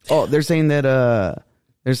 They're saying that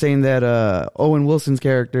Owen Wilson's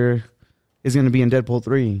character is going to be in Deadpool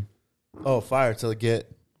 3. Oh, fire till it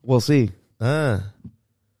get. We'll see.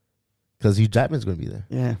 Because Hugh Jackman's going to be there.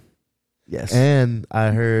 Yeah. Yes. And I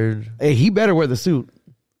heard. Hey, he better wear the suit.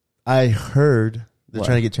 I heard they're What?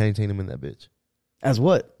 trying to get Channing Tatum in that bitch. As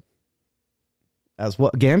what? As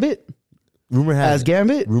what? Gambit? Rumor has As it.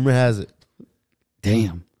 Gambit? Rumor has it.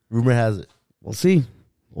 Damn. Rumor has it. We'll see.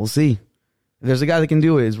 If there's a guy that can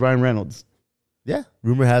do it, it's Ryan Reynolds. Yeah.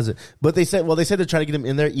 Rumor has it. But they said they're trying to get him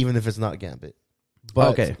in there even if it's not Gambit.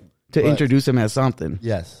 But, Okay. To introduce him as something.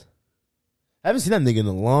 Yes. I haven't seen that nigga in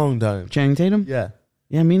a long time. Channing Tatum? Yeah.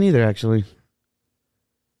 Yeah, me neither, actually.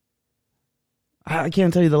 I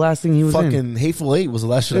can't tell you the last thing he was in. Fucking Hateful Eight was the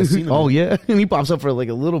last shit I've seen him Oh, in. yeah? And he pops up for like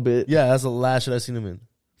a little bit. Yeah, that's the last shit I've seen him in.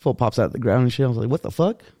 Full pops out of the ground and shit. I was like, what the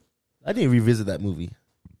fuck? I didn't revisit that movie.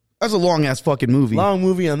 That's a long-ass fucking movie. Long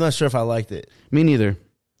movie. I'm not sure if I liked it. Me neither.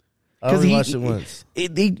 I only watched it once.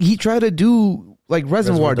 He tried to do like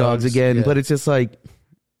Reservoir Dogs again, yeah. but it's just like,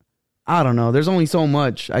 I don't know. There's only so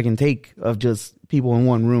much I can take of just people in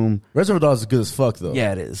one room. Reservoir Dogs is good as fuck, though.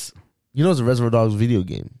 Yeah, it is. You know it's a Reservoir Dogs video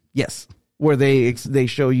game. Yes. Where they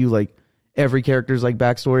show you like every character's like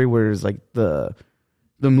backstory, whereas like the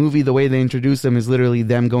movie, the way they introduce them is literally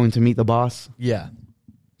them going to meet the boss. Yeah.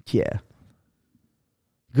 Yeah.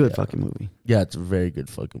 Good fucking movie. Yeah, it's a very good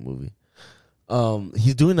fucking movie.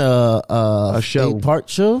 He's doing a show. part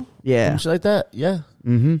show. Yeah. Some shit like that. Yeah.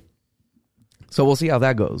 Mm-hmm. So we'll see how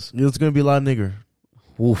that goes. It's gonna be a lot of nigger.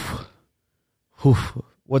 Oof. Oof.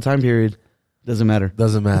 What time period? Doesn't matter.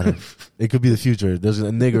 Doesn't matter. It could be the future. There's a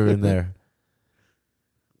nigger in there.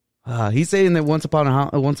 He's saying that Once Upon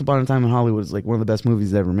a Time in Hollywood is like one of the best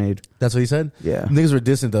movies ever made. That's what he said? Yeah. Niggas were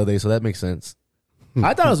distant though, so that makes sense.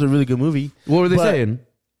 I thought it was a really good movie. What were they saying?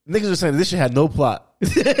 Niggas are saying this shit had no plot.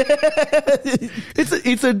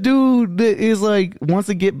 It's a dude that is like wants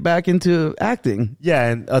to get back into acting. Yeah,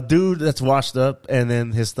 and a dude that's washed up, and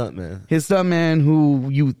then his stuntman, who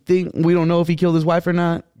you think we don't know if he killed his wife or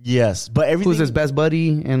not. Yes, but everything who's his best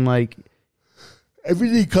buddy, and like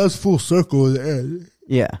everything comes full circle at the end.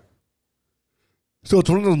 Yeah. So it's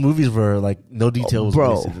one of those movies where like no detail was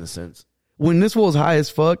wasted in a sense. When this fool's high as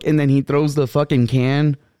fuck, and then he throws the fucking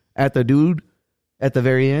can at the dude at the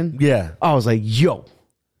very end. Yeah, I was like, yo.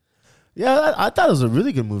 Yeah, I thought it was a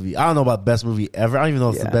really good movie. I don't know about best movie ever. I don't even know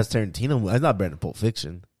if it's the best Tarantino movie. It's not better than Pulp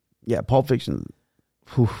Fiction. Yeah, Pulp Fiction.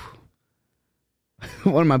 Whew.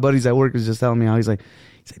 One of my buddies at work was just telling me how he's like,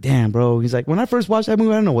 damn, bro. He's like, when I first watched that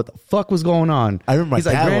movie, I don't know what the fuck was going on. I remember my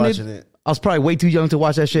dad watching it. I was probably way too young to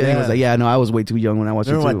watch that shit. Yeah. And he was like, yeah, no, I was way too young when I watched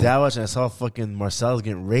it too. I remember my dad watching, I saw fucking Marcellus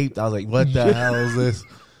getting raped. I was like, what the hell is this?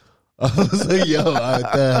 I was like, yo,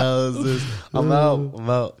 what the hell is this? I'm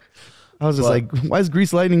out. I was just like, why is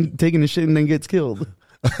Grease Lightning taking the shit and then gets killed?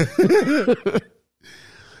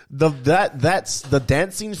 That's the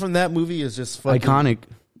dance scenes from that movie is just fucking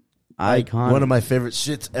iconic. One of my favorite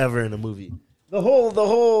shits ever in a movie. The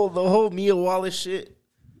whole Mia Wallace shit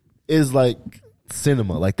is like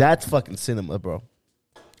cinema. Like that's fucking cinema, bro.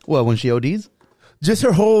 Well, when she ODs? Just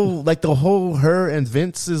her whole her and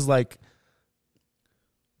Vince is like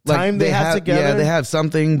time they have together. Yeah, they have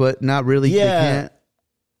something, but not really. Yeah. They can't.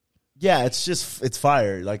 Yeah, it's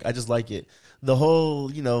fire. Like I just like it. It's a $5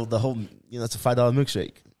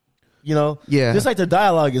 milkshake. Yeah. Just like their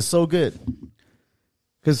dialogue is so good.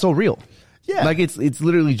 Because it's so real. Yeah. Like it's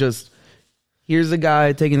literally just, here's a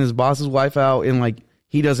guy taking his boss's wife out and like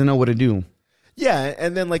he doesn't know what to do. Yeah,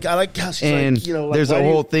 and then like I like how she's and like, like, there's a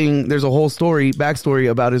whole backstory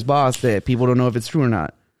about his boss that people don't know if it's true or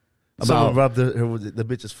not. Someone rubbed the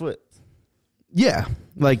bitch's foot. Yeah.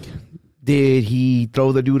 Like, did he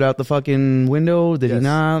throw the dude out the fucking window? Did he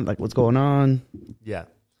not? Like, what's going on? Yeah.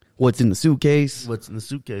 What's in the suitcase?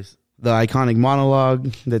 The iconic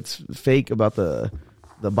monologue that's fake about the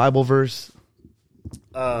Bible verse.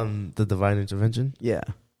 The divine intervention. Yeah.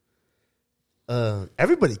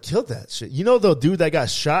 Everybody killed that shit. You know the dude that got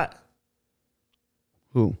shot?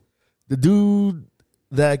 Who? The dude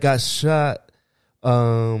that got shot.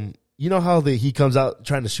 You know how he comes out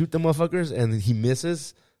trying to shoot the motherfuckers and he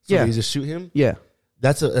misses? So they just shoot him? Yeah.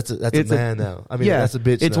 That's a man now. I mean, that's a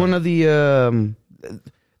bitch. It's now. one of the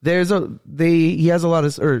he has a lot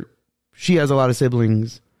of, or she has a lot of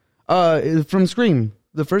siblings. From Scream,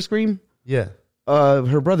 the first Scream. Yeah.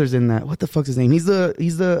 Her brother's in that. What the fuck's his name? He's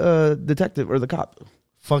the detective or the cop.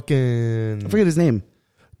 Fucking, I forget his name.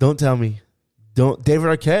 Don't tell me. David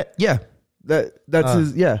Arquette? Yeah. That's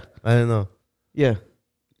his. Yeah. I don't know. Yeah.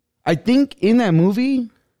 I think in that movie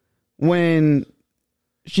when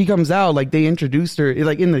she comes out, like they introduced her,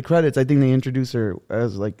 like in the credits, I think they introduced her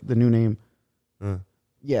as like the new name.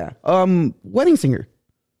 Yeah. Wedding Singer.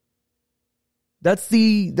 That's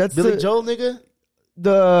Billy Joel nigga?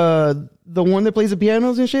 The one that plays the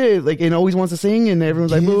pianos and shit, like, and always wants to sing, and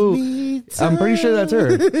everyone's like, boo. I'm pretty sure that's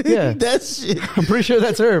her. Yeah. That shit. I'm pretty sure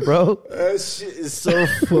that's her, bro. That shit is so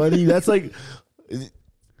funny. That's like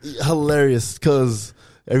hilarious because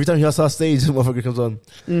every time he saw stage, the motherfucker comes on.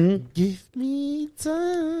 Mm-hmm. Give me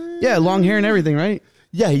time. Yeah, long hair and everything, right?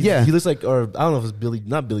 Yeah, he looks like, or I don't know if it's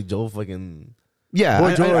not Billy Joel, fucking. Yeah,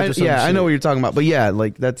 Boy George I know what you're talking about, but yeah,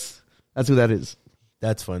 like that's who that is.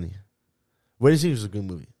 That's funny. Wedding Singer is a good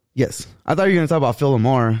movie. Yes, I thought you were gonna talk about Phil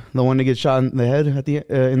Lamar, the one that gets shot in the head at the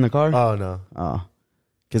in the car. Oh no,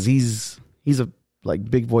 because he's a like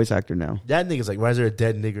big voice actor now. That nigga's like, why is there a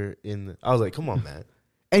dead nigger in? I was like, come on, man.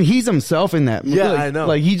 And he's himself in that. Yeah, like, I know.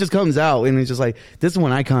 Like he just comes out and he's just like, this is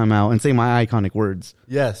when I come out and say my iconic words.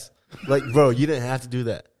 Yes, like bro, you didn't have to do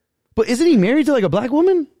that. But isn't he married to like a black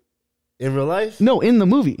woman? In real life? No, in the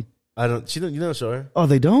movie. You don't show her. Oh,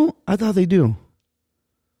 they don't? I thought they do.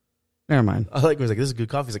 Never mind. I like when he's like, this is good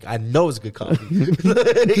coffee. He's like, I know it's good coffee.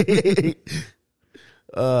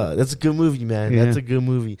 That's a good movie, man. Yeah. That's a good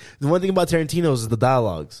movie. The one thing about Tarantino is the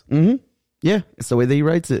dialogues. Mm-hmm. Yeah, it's the way that he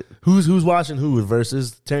writes it. Who's watching who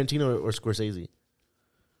versus Tarantino or Scorsese?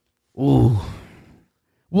 Ooh.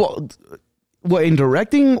 Well, what, in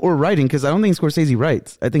directing or writing? Because I don't think Scorsese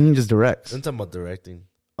writes. I think he just directs. I'm talking about directing.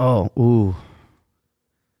 Oh, ooh.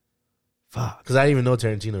 Fuck. Because I didn't even know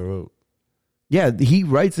Tarantino wrote. Yeah, he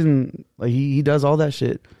writes and like he does all that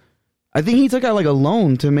shit. I think he took out like a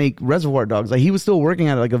loan to make Reservoir Dogs. Like he was still working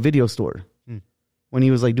at like a video store when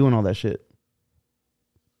he was like doing all that shit.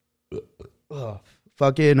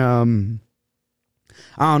 Fucking I don't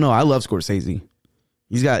know. I love Scorsese.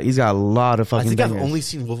 He's got a lot of fucking. I think bangers. I've only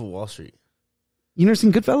seen Wolf of Wall Street. You never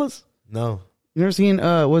seen Goodfellas? No. You never seen?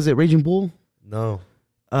 Was it Raging Bull? No.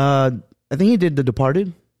 I think he did The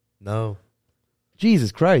Departed. No.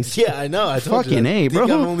 Jesus Christ. Yeah, I know. I told Fucking you. A, bro.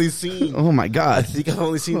 I've only seen. Oh my I God. think I've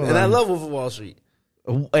only seen, Hold and I on. love Wolf of Wall Street.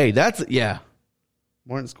 Hey, that's yeah.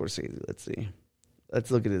 Martin Scorsese. Let's see.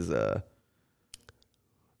 Let's look at his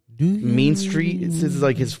Mean Street. This is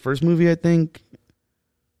like his first movie, I think.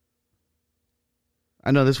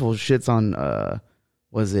 I know this fool shits on.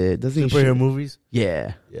 Was it? Doesn't he? Superhero movies.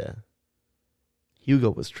 Yeah. Yeah.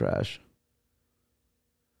 Hugo was trash.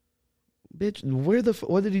 Bitch, where the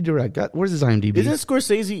what did he direct? Where's his IMDb? Isn't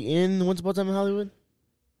Scorsese in Once Upon a Time in Hollywood?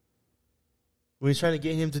 When he's trying to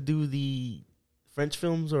get him to do the French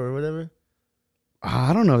films or whatever.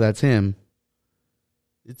 I don't know if that's him.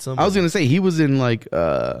 It's I was gonna say he was in like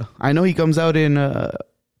I know he comes out in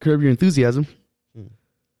Curb Your Enthusiasm.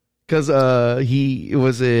 Because he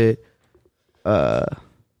was a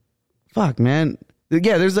fuck man.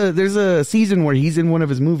 Yeah, there's a season where he's in one of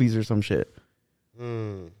his movies or some shit.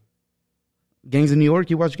 Gangs of New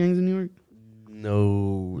York. You watch Gangs of New York?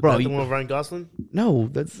 No, Bro, the one with Ryan Gosling. No,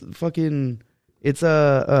 that's fucking. It's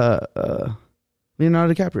Leonardo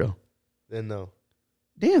DiCaprio. Then no.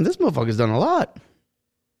 Damn, this motherfucker's done a lot.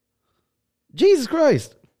 Jesus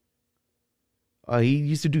Christ. He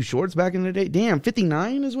used to do shorts back in the day. Damn,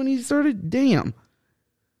 59 is when he started. Damn.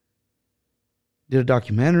 Did a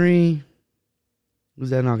documentary.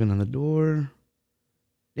 Who's that knocking on the door?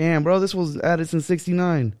 Damn, bro, this was added since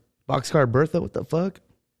 69. Boxcar Bertha, what the fuck?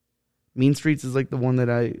 Mean Streets is like the one that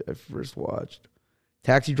I first watched.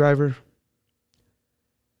 Taxi Driver.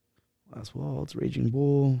 Last Waltz, Raging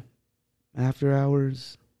Bull. After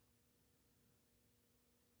Hours.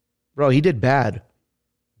 Bro, he did Bad.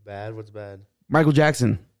 Bad? What's bad? Michael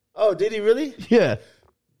Jackson. Oh, did he really? Yeah.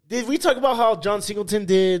 Did we talk about how John Singleton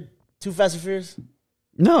did Too Fast and Furious?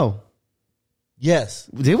 No. Yes.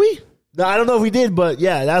 Did we? No, I don't know if we did, but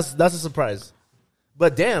yeah, that's a surprise.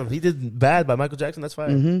 But damn, he did Bad by Michael Jackson. That's fine.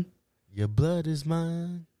 Mm-hmm. Your blood is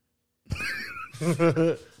mine.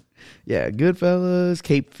 Yeah, Goodfellas,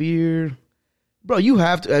 Cape Fear. Bro, you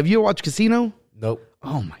have to. Have you ever watched Casino? Nope.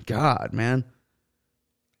 Oh my God, man.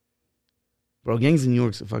 Bro, Gangs of New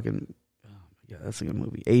York's a fucking. Oh my God, that's a good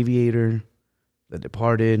movie. Aviator, The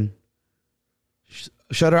Departed,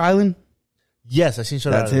 Shutter Island. Yes, I seen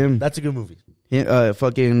Shutter That's Island. him. That's a good movie.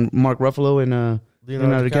 Fucking Mark Ruffalo and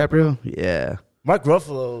Leonardo DiCaprio. Yeah. Mark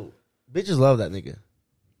Ruffalo, bitches love that nigga.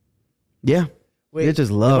 Yeah. Wait, Bitches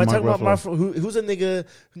love am I Mark talking about Ruffalo. who's a nigga?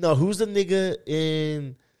 No, who's the nigga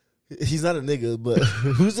in? He's not a nigga, but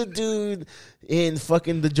who's the dude in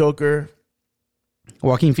fucking The Joker?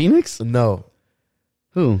 Joaquin Phoenix? No,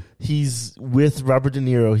 Who? he's with Robert De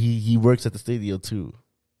Niro. He works at the studio too.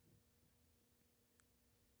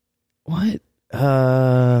 What?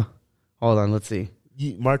 Hold on, let's see.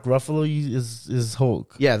 Mark Ruffalo is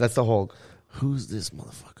Hulk. Yeah, that's the Hulk. Who's this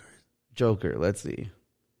motherfucker? Joker, let's see.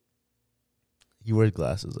 He wears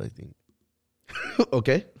glasses, I think.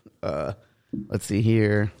 Okay. Let's see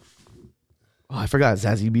here. Oh, I forgot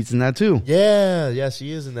Zazie Beetz in that too. Yeah,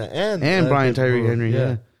 she is in that. And Brian Tyree Henry,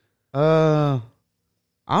 yeah. I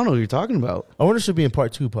don't know what you're talking about. I wonder if she'll be in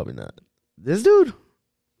part 2. Probably not. This dude?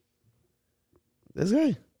 This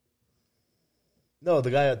guy? No,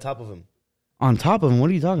 the guy on top of him. On top of him, what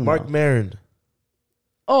are you talking Mark about? Maron.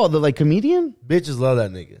 Oh, the like comedian? Bitches love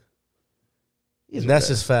that nigga. He's And that's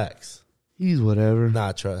whatever. just facts. He's whatever.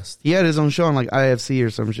 Not trust. He had his own show on like IFC or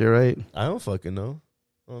some shit, right? I don't fucking know.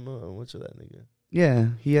 I don't know much of that nigga. Yeah,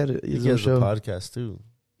 he had his He own has a show. podcast too.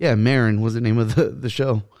 Yeah, Marin was the name of the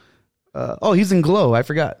show. He's in Glow. I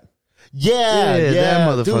forgot. Yeah, that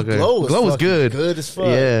motherfucker. Dude, Glow was fucking good. Good as fuck.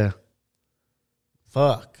 Yeah,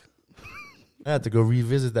 Fuck. I have to go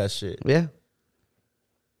revisit that shit. yeah.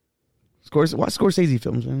 Watch Scorsese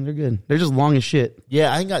films, man. They're good. They're just long as shit.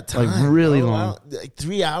 Yeah, I ain't got time. Like, really bro. long. Like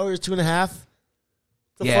 3 hours, 2.5. It's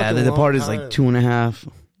a Yeah, fucking The long Departed is time. like 2.5.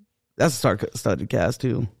 That's a started cast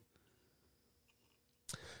too.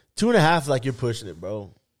 2.5, like you're pushing it,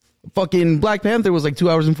 bro. Fucking Black Panther was like 2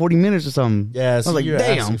 hours and 40 minutes or something. Yeah, I was so like, you're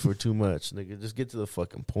damn. asking for too much, nigga. Just get to the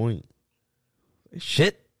fucking point.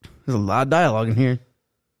 Shit. There's a lot of dialogue in here.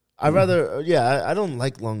 I'd rather, I don't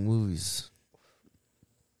like long movies.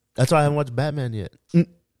 That's why I haven't watched Batman yet.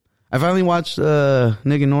 I finally watched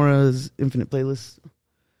Nick and Nora's Infinite Playlist.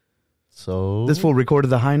 So This fool recorded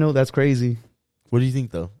the high note. That's crazy. what do you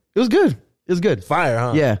think though? It was good. It was good. Fire,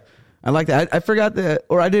 huh? Yeah. I like that. I forgot that,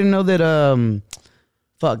 or I didn't know that,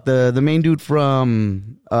 the main dude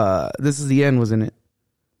from This Is the End was in it.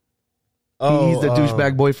 Oh, He's the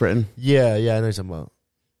douchebag boyfriend. Yeah, I know what you're talking about.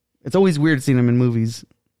 It's always weird seeing him in movies.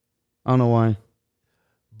 I don't know why.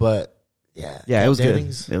 But yeah, Yeah, it was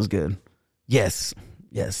Dennings, good. It was good. Yes.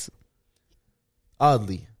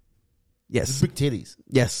 Oddly. Yes. Big titties.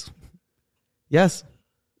 Yes.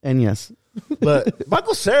 And yes. But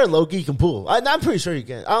Michael Cera, low-key can pull. I'm pretty sure he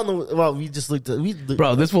can. I don't know. Well, we just looked at...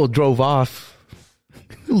 Bro, this fool drove off.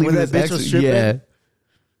 When that bitch was stripping? Yeah.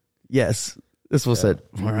 Yes. This fool said,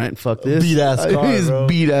 all right, fuck this. Beat-ass car, His bro.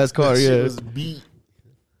 beat-ass car, That shit yeah. was beat.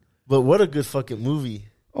 But what a good fucking movie.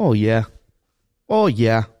 Oh, yeah. Told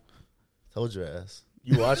your ass.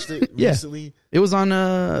 You watched it Yeah. recently? It was on,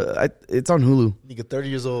 it's on Hulu. Nigga, 30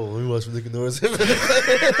 years old. Let me watch Nick Norris.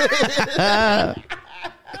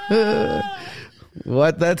 Well,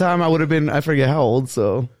 at that time, I would have been, I forget how old,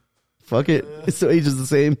 so fuck it. So age is the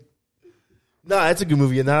same. Nah, it's a good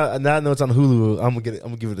movie. And now I know it's on Hulu. I'm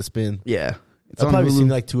gonna give it a spin. Yeah. It's I've on probably Hulu. seen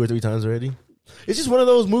it like 2 or 3 times already. It's just one of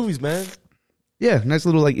those movies, man. Yeah, nice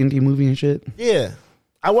little like indie movie and shit. Yeah.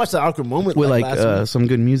 I watched The Awkward Moment With last week. some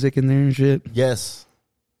good music in there and shit. Yes.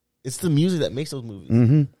 It's the music that makes those movies.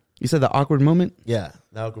 Mm-hmm. You said The Awkward Moment? Yeah.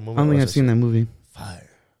 The Awkward I Moment. don't think watched I've seen that movie. Fire.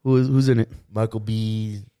 Who's in it? Michael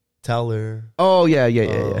B. Teller. Oh, yeah. I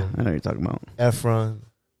know what you're talking about. Efron.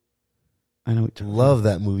 I know what you're talking Love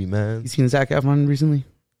that movie, man. You seen Zac Efron recently?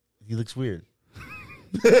 He looks weird.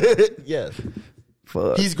 Yes.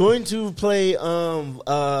 Fuck. He's going to play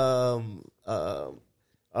Von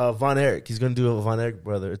Erich. He's going to do a Von Erich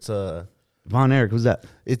brother. It's Von Erich, who's that?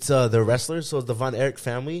 It's the wrestlers. So the Von Erich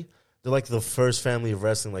family, they're like the first family of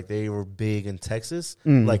wrestling. Like they were big in Texas,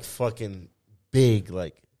 like fucking big,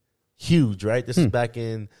 like huge. Right. This is back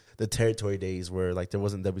in the territory days where like there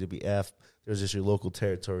wasn't WWF. There was just your local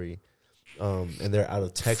territory, and they're out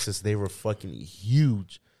of Texas. They were fucking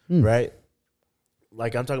huge, right?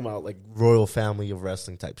 Like I'm talking about like royal family of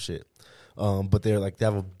wrestling type shit. But they're like they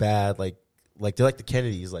have a bad like they're like the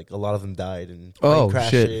Kennedys. Like a lot of them died in plane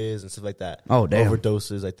crashes and stuff like that. Oh damn,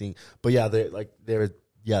 overdoses I think. But yeah,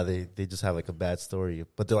 they just have like a bad story.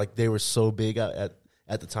 But they were so big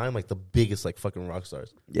at the time, like the biggest like fucking rock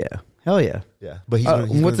stars. Yeah, hell yeah. Yeah, but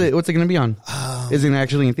what's it gonna be on? Is it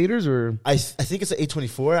actually in theaters or? I think it's an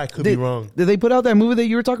A24. I could be wrong. Did they put out that movie that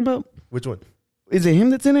you were talking about? Which one? Is it him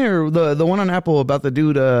that's in it or the one on Apple about the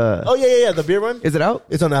dude? Oh yeah, the beer run. Is it out?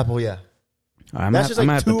 It's on Apple. Yeah, That's just like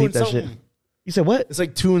I'm 2 and something. Shit. You said what? It's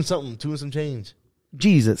like 2 and something, 2 and some change.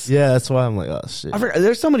 Jesus. Yeah, that's why I'm like, oh shit. I forgot.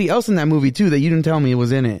 There's somebody else in that movie too that you didn't tell me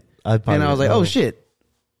was in it, and I was like, oh shit.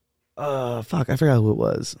 Fuck, I forgot who it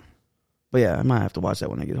was. But yeah, I might have to watch that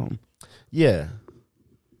when I get home. Yeah.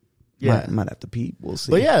 Might have to peep. We'll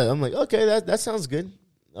see. But yeah, I'm like, okay, that sounds good.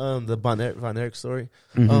 The Von Erich story.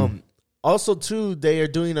 Mm-hmm. Also, too, they are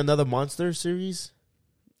doing another Monster series.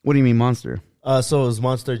 What do you mean Monster? So it was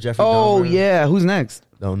Monster Jeffrey Oh, Dahmer. yeah. Who's next?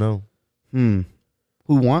 Don't know. Who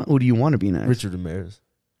do you want to be next? Richard Ramirez.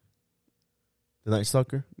 The Night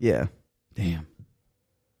Stalker? Yeah. Damn.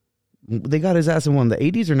 They got his ass in one, the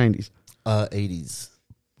 80s or 90s? 80s.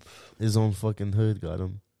 His own fucking hood got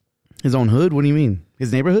him. His own hood? What do you mean?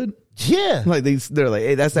 His neighborhood? Yeah. Like they're like,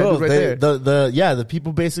 hey, that's that dude right there. The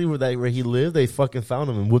people basically where he lived, they fucking found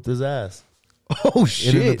him and whooped his ass. Oh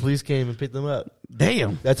shit! And then the police came and picked him up.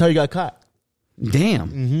 Damn. That's how he got caught.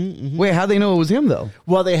 Damn. Wait, how'd they know it was him though?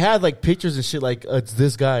 Well, they had like pictures and shit. Like it's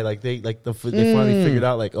this guy. Like they finally figured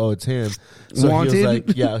out like, oh, it's him. So Wanted? he was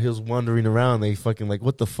like, yeah, he was wandering around. They fucking like,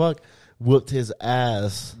 what the fuck? Whooped his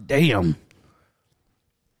ass. Damn.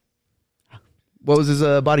 What was his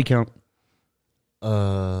body count?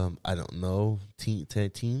 I don't know.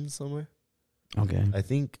 Teens somewhere. Okay. I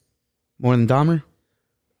think More than Dahmer?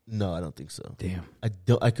 no, I don't think so. Damn.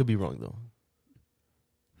 I could be wrong though.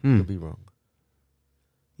 Could be wrong.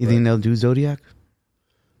 You think they'll do Zodiac?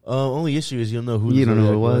 Only issue is you don't know who. You the don't know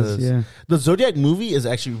Zodiac who it was. Yeah. The Zodiac movie is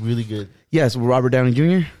actually really good. Yes, Robert Downey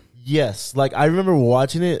Jr. Yes, like I remember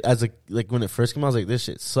watching it as when it first came out. I was like, this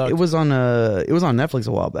shit sucks. It was on Netflix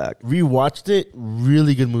a while back. Rewatched it.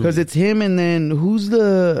 Really good movie. Because it's him and then who's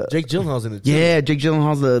the Jake Gyllenhaal's in it too. Yeah, Jake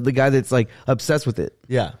Gyllenhaal's the guy that's like obsessed with it.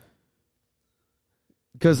 Yeah.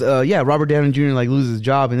 Because Robert Downey Jr. like loses his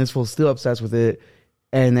job and this fool's still obsessed with it,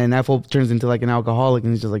 and then that fool turns into like an alcoholic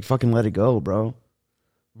and he's just like fucking let it go, bro.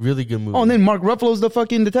 Really good movie. Oh, and then Mark Ruffalo's the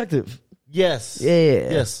fucking detective. Yes. Yeah.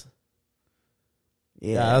 Yes.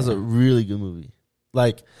 Yeah, that was a really good movie.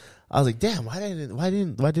 Like, I was like, damn, why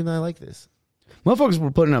didn't I like this? Motherfuckers were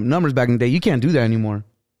putting up numbers back in the day. You can't do that anymore.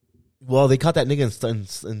 Well, they caught that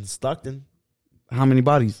nigga in Stockton. How many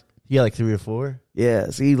bodies? He had like 3 or 4. Yeah,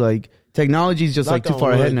 see, like technology's just like too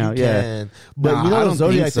far ahead now. Yeah, can. But Nah, you know, I don't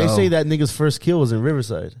Zodiac, think so. they say that nigga's first kill was in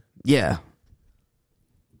Riverside. yeah.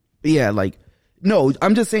 Like no,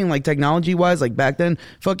 I'm just saying like technology wise, like back then,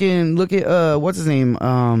 fucking look at what's his name,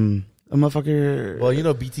 a motherfucker. Well, you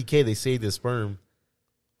know, BTK, they saved his sperm.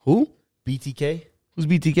 Who? BTK, Who's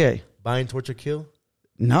BTK? bind, torture, kill.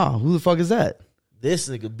 No, who the fuck is that? This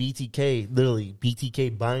nigga BTK, literally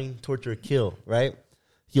BTK, bind, torture, kill. Right?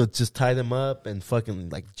 He'll just tie them up and fucking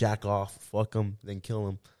like jack off, fuck them, then kill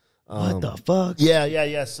them. What the fuck?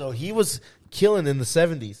 Yeah. So he was killing in the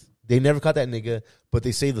 70s. They never caught that nigga, but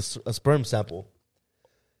they saved a sperm sample.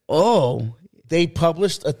 Oh, They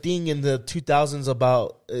published a thing in the 2000s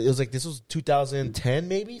about, it was like, this was 2010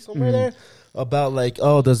 maybe, somewhere there, about like,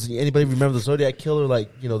 oh, does anybody remember the Zodiac Killer? Like,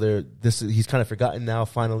 you know, he's kind of forgotten now.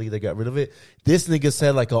 Finally, they got rid of it. This nigga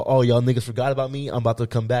said like, oh, y'all niggas forgot about me. I'm about to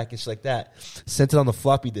come back and shit like that. Sent it on the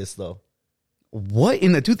floppy disk though. what,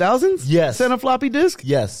 in the 2000s? Yes. Sent a floppy disk?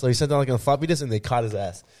 Yes. So he sent it on like on a floppy disk and they caught his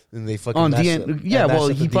ass. And they fucking On mashed DNA? up- Yeah, mashed well,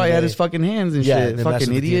 up he the probably had DNA. his fucking hands and and shit. they mashed Fucking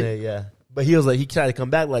up the idiot. DNA, yeah. But he was like, he tried to come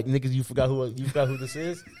back like, niggas, you forgot who this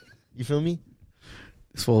is? You feel me?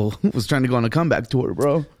 This fool was trying to go on a comeback tour,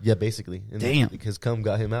 bro. Yeah, basically. And Damn. His cum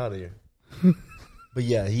got him out of here. But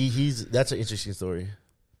yeah, that's an interesting story.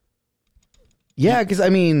 Yeah, because I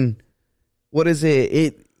mean, what is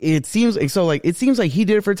it? It seems like it seems like he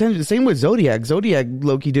did it for attention. Same with Zodiac. Zodiac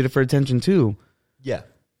Loki did it for attention too. Yeah.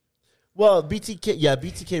 Well,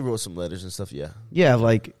 BTK wrote some letters and stuff, yeah. Yeah,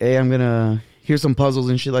 like, hey, I'm gonna here's some puzzles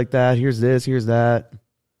and shit like that. Here's this, here's that.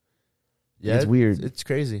 Yeah. It's weird. It's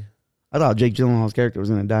crazy. I thought Jake Gyllenhaal's character was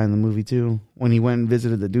gonna die in the movie too when he went and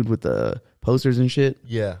visited the dude with the posters and shit.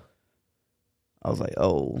 Yeah. I was like,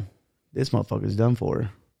 oh, this motherfucker's done for.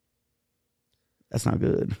 That's not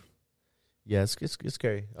good. Yeah, it's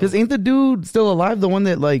scary. Because ain't the dude still alive? The one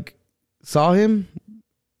that like saw him?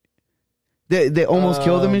 They almost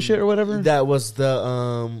killed him and shit or whatever? That was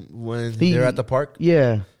the when they're at the park.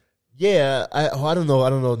 Yeah. Yeah, I don't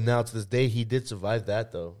know now to this day. He did survive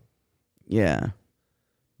that though. Yeah.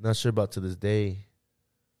 Not sure about to this day.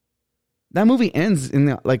 That movie ends in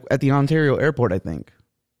at the Ontario airport, I think.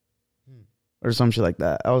 Or some shit like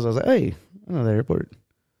that. I was like, hey, I know the airport.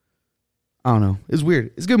 I don't know. It's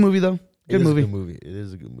weird. It's a good movie though. Good movie. It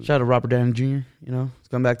is a good movie. Shout out to Robert Downey Jr., you know. He's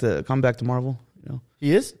come back to Marvel, you know.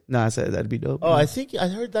 He is? No, I said that'd be dope. Oh, I think I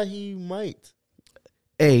heard that he might.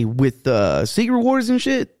 Hey, with Secret Wars and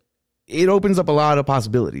shit, it opens up a lot of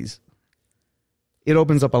possibilities. It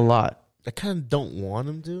opens up a lot. I kind of don't want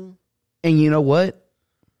him to. And you know what?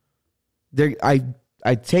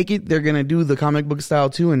 I take it they're gonna do the comic book style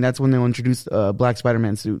too, and that's when they'll introduce Black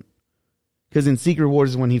Spider-Man suit. Because in Secret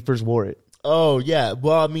Wars is when he first wore it. Oh yeah,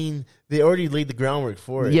 well I mean they already laid the groundwork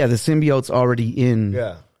for it. Yeah, the symbiote's already in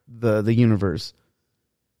Yeah. the universe.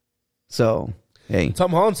 So hey,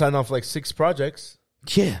 Tom Holland signed off like 6 projects.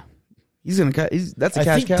 yeah, he's gonna cut. That's a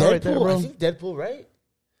cash cow right there, bro. I think Deadpool, right?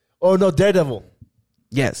 Oh no, Daredevil.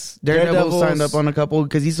 Yes, Daredevil signed up on a couple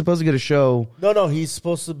because he's supposed to get a show. No, he's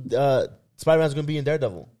supposed to. Spider-Man's going to be in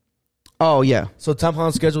Daredevil. Oh yeah, So Tom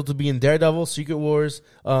Holland's scheduled to be in Daredevil, Secret Wars,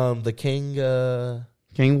 the King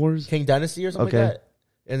Wars. King Dynasty or something Okay. like that,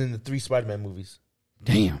 and then the 3 Spider-Man movies.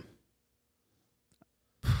 Damn.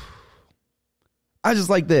 I just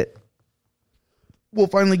like that we'll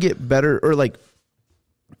finally get better or like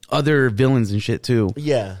other villains and shit too.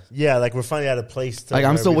 Yeah, like we're finally at a place. To Like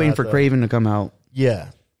I'm where still we waiting don't for have to- Kraven to come out Yeah,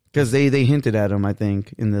 because they hinted at him. I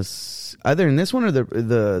think in this either in this one or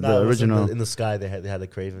the No, it was original. in the sky. They had a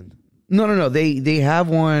Kraven. No. They have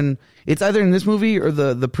one. It's either in this movie or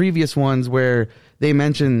the previous ones where they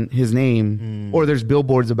mention his name or there's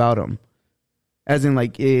billboards about him, as in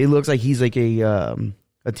like it looks like he's like a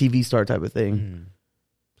TV star type of thing,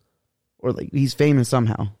 or like he's famous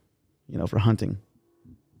somehow, you know, for hunting.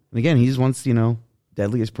 And again, he just wants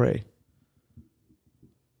deadliest prey.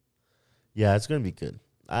 Yeah, it's gonna be good.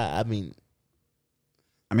 I mean,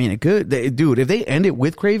 It could, dude. If they end it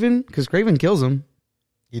with Kraven, because Kraven kills him,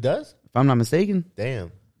 he does. if I'm not mistaken.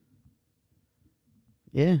 Damn.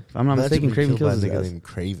 Yeah, if I'm not Imagine mistaken, being Kraven killed by kills a his nigga ass. named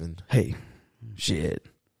Kraven. Hey, shit.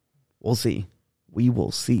 We'll see. We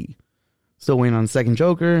will see. Still waiting on second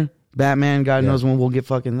Joker. Batman, God knows when we'll get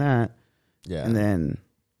fucking that. Yeah, And then,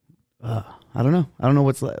 I don't know. I don't know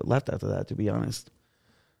what's left after that, to be honest.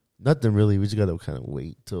 nothing really. We just gotta kind of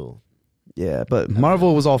wait till. Yeah, but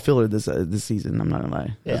Marvel was all filler this season. I'm not gonna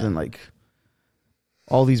lie. Yeah. As in, like,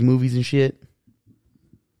 all these movies and shit.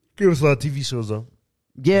 Give us a lot of TV shows though.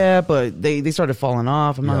 Yeah, but they started falling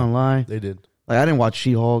off. I'm not gonna lie. They did. Like, I didn't watch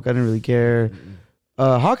She-Hulk. I didn't really care.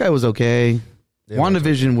 Hawkeye was okay. Yeah,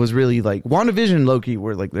 WandaVision was really like WandaVision and Loki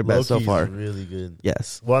were like their best so Loki's far. really good.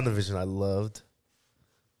 Yes. WandaVision I loved.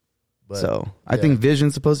 But, So I yeah. think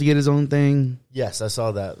Vision's supposed to get his own thing Yes, I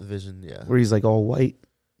saw that Vision. Yeah, where he's like all white.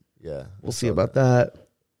 yeah. We'll see about that.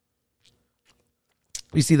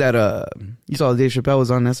 You see that? You saw Dave Chappelle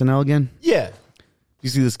was on SNL again. Yeah, You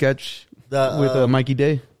see the sketch the with Mikey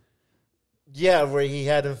Day? Yeah, where he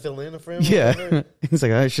had him fill in for him. Yeah. He's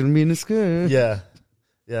like, I shouldn't be in the sky. Yeah.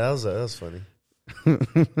 Yeah, that was funny. I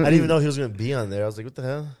didn't even know he was going to be on there. I was like, what the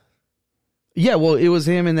hell? Yeah, well, it was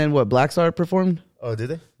him and then what, Black Star performed? Oh, did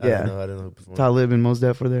they? Yeah. I didn't know who performed. Talib and Mos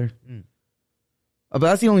Def were there. But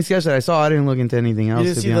that's the only sketch that I saw. I didn't look into anything else.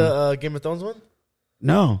 You didn't see the Game of Thrones one?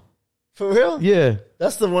 No. For real? Yeah.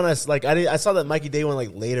 That's the one I saw that Mikey Day one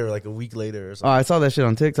like later, like a week later or something. Oh, I saw that shit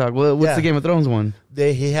on TikTok. Well, what's the Game of Thrones one?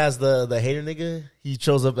 He has the hater nigga. He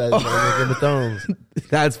shows up as Game of Thrones.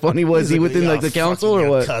 That's funny. Was he within like the council or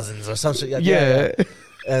what? Cousins or some shit. Yeah.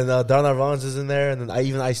 And Darnell Rollins is in there, and then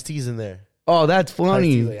even Ice-T's in there. Oh, that's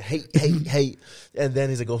funny. Like, hate. And then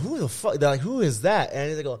he's like, who the fuck? They're like, who is that? And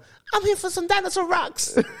he's like, I'm here for some dinosaur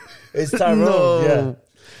rocks. It's Tyrone. No. Yeah.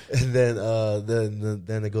 And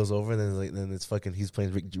then it goes over, and then it's fucking. He's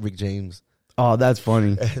playing Rick James. Oh, that's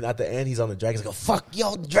funny. And at the end, he's on the dragon. He's like, fuck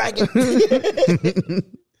yo, dragon.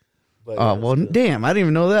 But, oh well, damn! I didn't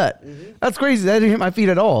even know that. Mm-hmm. That's crazy. That didn't hit my feet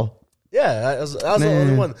at all. Yeah, that was the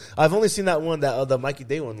only one. I've only seen that one, the Mikey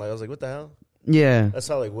Day one. Like I was like, what the hell? Yeah, that's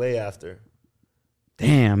how like way after.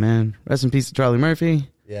 Damn, man. Rest in peace to Charlie Murphy.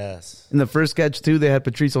 Yes. In the first sketch too, they had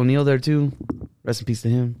Patrice O'Neal there too. Rest in peace to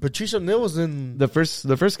him. Patrice O'Neal was in the first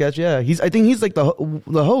sketch. Yeah, I think he's like the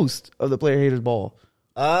host of the Player Haters Ball.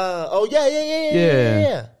 Yeah.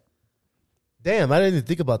 Damn, I didn't even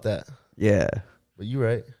think about that. Yeah, but you're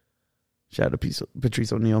right. Shout out to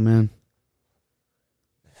Patrice O'Neal, man.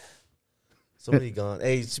 Somebody gone.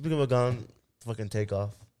 Hey, speaking of gone, fucking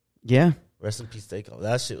Takeoff. Yeah. Rest in peace, Takeoff.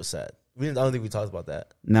 That shit was sad. I don't think we talked about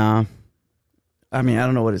that. Nah. I mean, I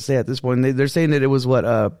don't know what to say at this point. They're saying that it was what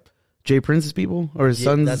Jay Prince's people or his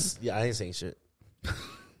sons. I ain't saying shit.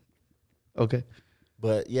 Okay.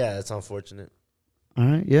 But yeah, it's unfortunate. All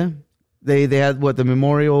right. Yeah. They had the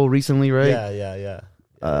memorial recently, right? Yeah.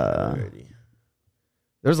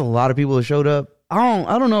 There's a lot of people that showed up.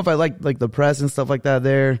 I don't know if I like the press and stuff like that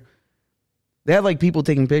there. They had like people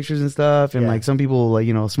taking pictures and stuff, and like some people like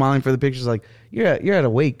smiling for the pictures. Like you're at a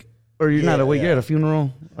wake, or you're not at a wake. You're at a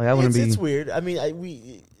funeral. Like I wouldn't be. It's weird. I mean,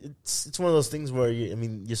 it's one of those things where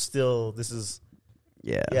you're still. This is.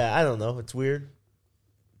 Yeah. I don't know. It's weird.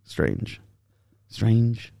 Strange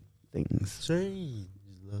things. Strange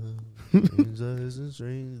love.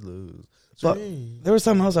 Strange love. But there was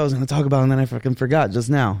something else I was going to talk about, and then I fucking forgot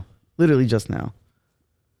just now. Literally just now.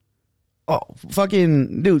 Oh,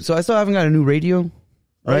 fucking dude! So I still haven't got a new radio,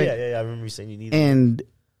 right? Oh, yeah. I remember you saying you need. And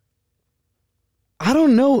I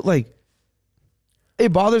don't know, like,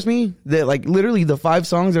 it bothers me that like literally the 5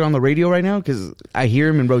 songs that are on the radio right now, because I hear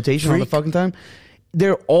them in rotation all the fucking time.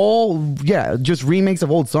 They're all just remakes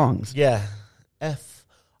of old songs. Yeah,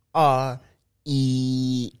 FREAK.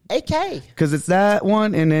 Because it's that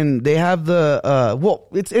one, and then they have the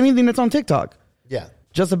it's anything that's on TikTok. Yeah.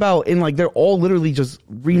 Just about, and like they're all literally just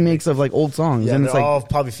remakes of like old songs. Yeah, and they're it's like all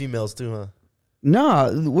probably females too, huh?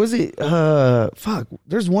 Nah, was it fuck.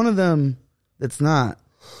 There's one of them that's not.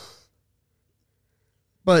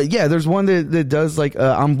 But yeah, there's one that does like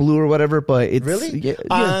I'm Blue or whatever, but it's really yeah.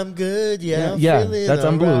 I'm good, yeah. That's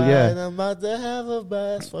I'm Blue, yeah. I'm about to have a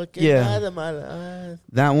best fucking night of my life.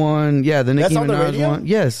 That one, yeah, the Nicki Minaj one.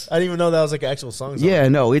 Yes. I didn't even know that was like an actual song. Yeah,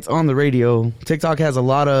 no, it's on the radio. TikTok has a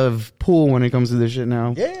lot of pull when it comes to this shit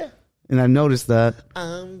now. Yeah. And I've noticed that.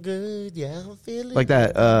 I'm good, yeah, I'm feeling like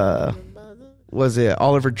that was it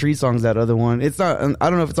Oliver Tree songs, that other one. It's not, I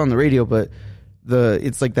don't know if it's on the radio, but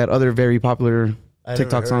it's like that other very popular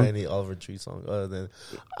TikTok song. Any Oliver Tree song other than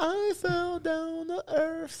I fell down to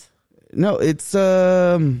earth? No, it's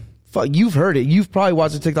fuck, you've heard it. You've probably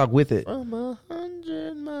watched a TikTok with it. I'm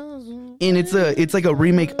 100 miles away. And it's like a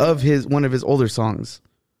remake of one of his older songs.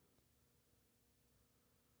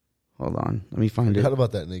 Hold on, let me find it. How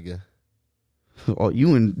about that nigga? Oh,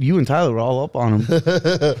 you and Tyler were all up on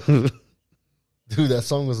him. Dude, that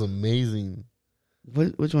song was amazing.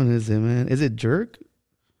 Which one is it, man? Is it Jerk?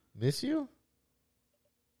 Miss You?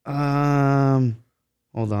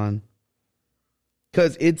 Hold on.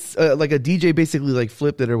 Cause it's like a DJ basically like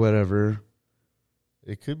flipped it or whatever.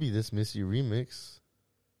 It could be this Miss You remix.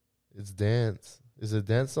 It's dance. Is it a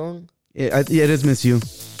dance song? Yeah, it is Miss You.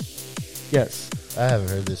 Yes. I haven't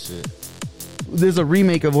heard this shit. There's a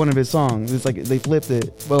remake of one of his songs. It's like they flipped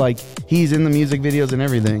it, but like he's in the music videos and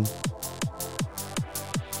everything.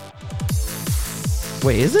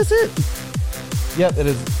 Wait, is this it? Yep, it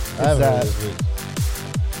is. I haven't heard this shit.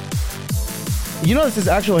 You know, it's his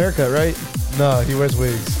actual haircut, right? No, he wears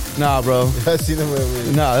wigs. Nah, bro. I've seen him wear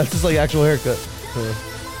wigs. Nah, that's just like actual haircut.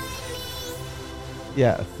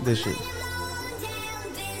 Yeah, this shit.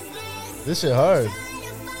 This shit hard.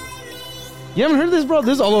 You haven't heard this, bro?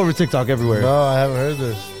 This is all over TikTok everywhere. No, I haven't heard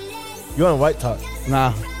this. You on White Talk?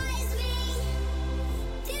 Nah.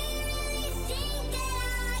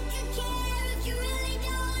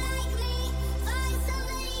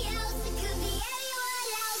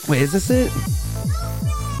 Wait, is this it?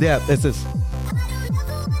 Yeah, it's this.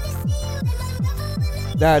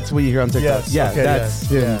 That's what you hear on TikTok. Yes, Yeah, okay, that's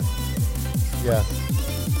him. Yeah.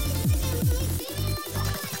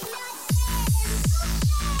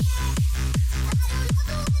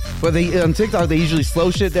 But they on TikTok they usually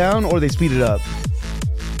slow shit down or they speed it up.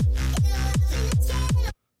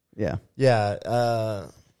 Yeah. Yeah.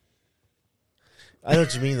 I know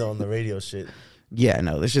what you mean though on the radio shit. Yeah,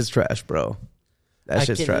 no, this shit's trash, bro. That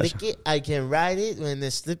shit's trash. Lick it, I can ride it when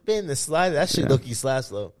they're slipping, the slide. That shit Yeah. low-key slaps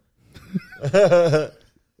though.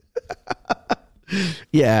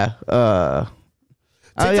 Yeah.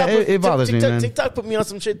 It bothers me, man. TikTok put me on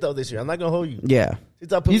some shit though this year. I'm not gonna hold you. Yeah.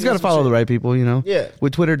 TikTok put He's me got on to some follow shit. the right people, you know? Yeah.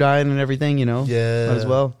 With Twitter dying and everything, you know? Yeah. Might as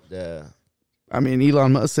well. Yeah. I mean,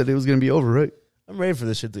 Elon Musk said it was going to be over, right? I'm ready for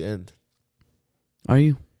this shit to end. Are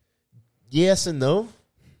you? Yes and no.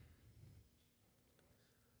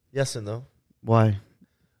 Yes and no. Why?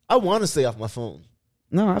 I want to stay off my phone.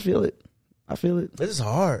 No, I feel it. I feel it. This is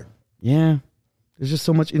hard. Yeah. There's just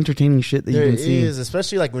so much entertaining shit that There you can see. is,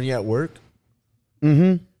 especially like when you're at work.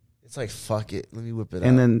 Mm-hmm. It's like, fuck it. Let me whip it out.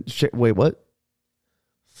 And then, wait, what?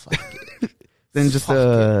 Fuck it. Then just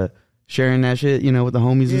Fuck sharing that shit, you know, with the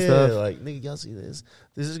homies and Yeah, stuff. like, nigga, y'all see this?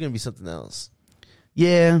 This is going to be something else.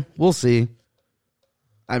 Yeah, we'll see.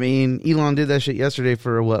 I mean, Elon did that shit yesterday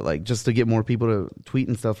for what, like, just to get more people to tweet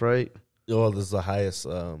and stuff, right? Oh, this is the highest,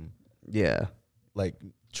 Yeah. like,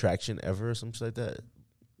 traction ever or something like that.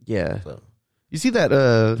 Yeah. So. You see that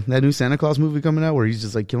that new Santa Claus movie coming out where he's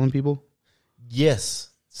just, like, killing people? Yes.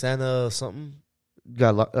 Santa something.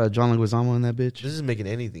 Got John Leguizamo in that bitch. This is making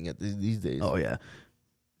anything at these days. Oh, yeah.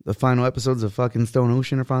 The final episodes of fucking Stone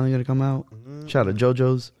Ocean are finally going to come out. Mm-hmm. Shout out to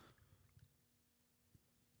JoJo's.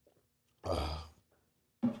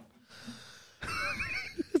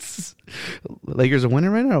 Lakers are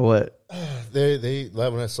winning right now or what? They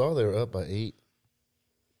like when I saw they were up by 8.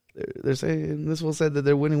 They're saying, this one said that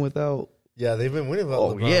they're winning without. Yeah, they've been winning.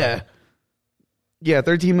 Oh, yeah. Yeah,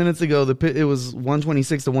 13 minutes ago, it was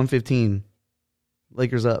 126 to 115.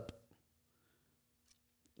 Lakers up.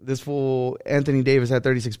 This fool, Anthony Davis, had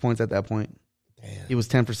 36 points at that point. Damn. He was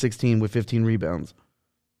 10 for 16 with 15 rebounds.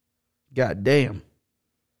 God damn.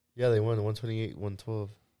 Yeah, they won 128, 112.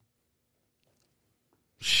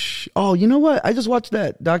 Oh, you know what? I just watched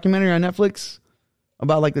that documentary on Netflix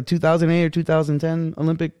about like the 2008 or 2010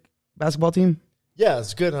 Olympic basketball team. Yeah,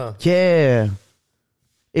 it's good, huh? Yeah.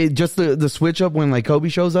 It just the switch up when like Kobe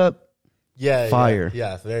shows up. Yeah. Fire.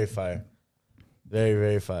 Yeah, very fire. Very,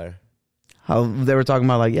 very fire. How they were talking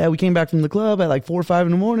about like, yeah, we came back from the club at like 4 or 5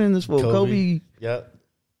 in the morning. This fool Kobe Yep.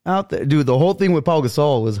 out there. Dude, the whole thing with Paul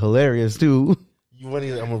Gasol was hilarious too. I'm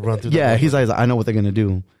gonna run through. Yeah, he's like, I know what they're gonna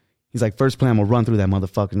do. He's like, first play, I'm gonna run through that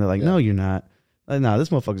motherfucker. And they're like, no, you're not. Like, nah, this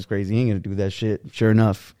motherfucker's crazy. He ain't gonna do that shit. Sure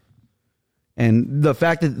enough. And the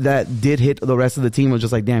fact that did hit the rest of the team was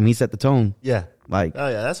just like, damn, he set the tone. Yeah. Like, Oh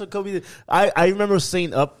yeah, that's what Kobe did. I remember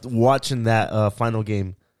staying up watching that final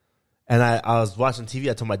game, and I was watching TV.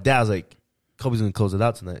 I told my dad, I was like, Kobe's gonna close it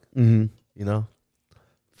out tonight. mm-hmm. You know.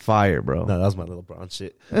 Fire, bro. No, that was my little Bron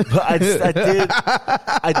shit. But I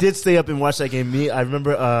did stay up and watch that game. I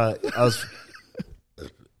remember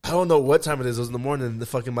I don't know what time it is. It was in the morning. And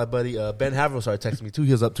fucking my buddy Ben Haverhill started texting me too.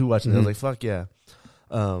 He was up too watching it. I was like, fuck yeah.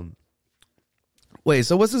 Wait,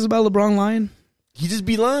 so what's this about LeBron lying? He just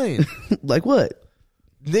be lying. Like what?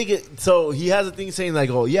 Nigga, so he has a thing saying like,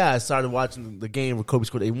 oh yeah, I started watching the game where Kobe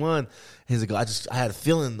scored 8-1. He's like, I had a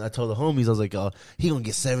feeling. I told the homies, I was like, oh, he gonna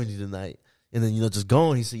get 70 tonight. And then, just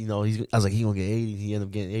going, he said, I was like, he gonna get 80. He ended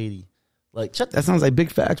up getting 80. Like, shut That sounds like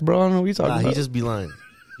big facts, bro. I don't know what you're talking about. he just be lying.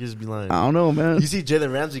 He just be lying. I don't know, man. You see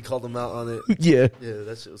Jalen Ramsey called him out on it. Yeah. Yeah,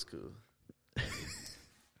 that shit was cool.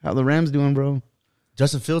 How the Rams doing, bro?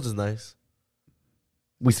 Justin Fields is nice.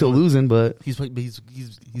 We still losing, but He's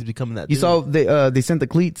becoming that you dude. saw they sent the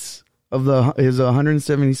cleats of his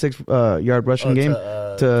 176 yard rushing game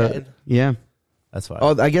to Canton? yeah. That's fine.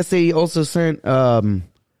 Oh, I guess they also sent that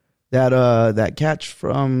catch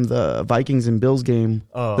from the Vikings and Bills game.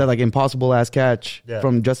 Oh. That like impossible ass catch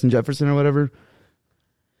from Justin Jefferson or whatever.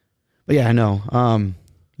 But yeah, I know.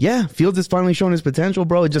 Yeah, Fields is finally showing his potential,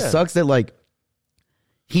 bro. It just sucks that like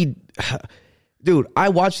dude, I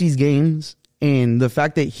watch these games and the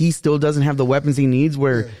fact that he still doesn't have the weapons he needs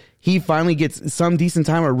where he finally gets some decent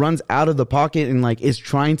time or runs out of the pocket and like is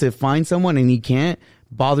trying to find someone and he can't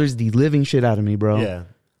bothers the living shit out of me, bro. Yeah.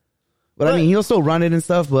 But I mean, he'll still run it and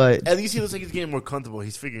stuff, but At least he looks like he's getting more comfortable.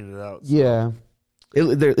 He's figuring it out. So. yeah.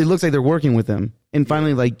 it looks like they're working with him and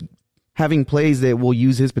finally like having plays that will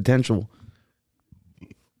use his potential.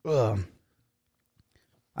 I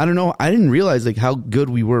don't know. I didn't realize like how good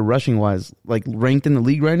we were rushing wise. Like ranked in the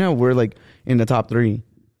league right now, we're like in the top 3.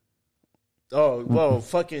 Oh, well,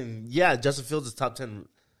 fucking yeah. Justin Fields is top 10.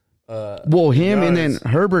 Well, him and then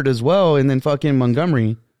Herbert as well, and then fucking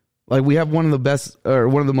Montgomery. Like we have one of the best or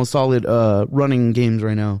one of the most solid running games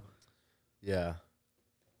right now. Yeah.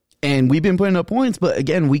 And we've been putting up points, but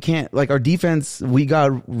again, we can't like our defense. We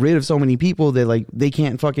got rid of so many people that like they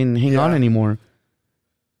can't fucking hang on anymore.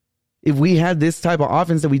 If we had this type of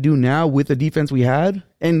offense that we do now with the defense we had,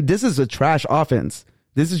 and this is a trash offense.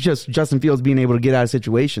 This is just Justin Fields being able to get out of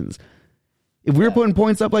situations. If we were putting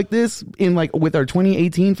points up like this in like with our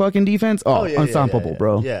 2018 fucking defense, unstoppable,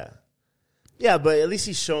 bro. Yeah. Yeah, but at least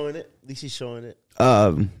he's showing it.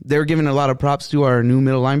 They were giving a lot of props to our new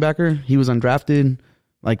middle linebacker. He was undrafted,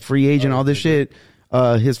 like free agent, all this shit.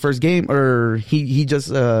 His first game, or he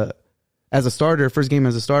just as a starter, first game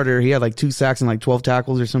as a starter, he had like 2 sacks and like 12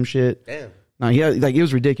 tackles or some shit. Damn. No, he had, like it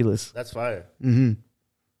was ridiculous. That's fire. Mm-hmm.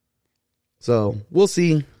 So we'll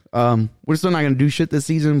see. We're still not gonna do shit this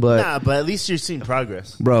season, but but at least you're seeing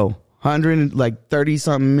progress, bro. 130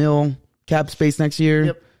 something mil cap space next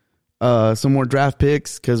year. Yep. Some more draft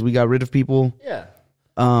picks because we got rid of people. Yeah.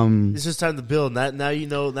 It's just time to build. Now you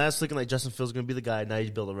know. Now it's looking like Justin Fields is gonna be the guy. Now you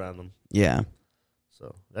build around him. Yeah.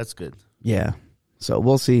 So that's good. Yeah. So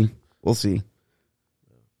we'll see. We'll see.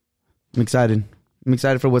 I'm excited. I'm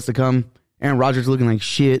excited for what's to come. Aaron Rodgers looking like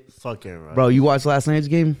shit. Fuck Aaron Rodgers. Bro, you watched last night's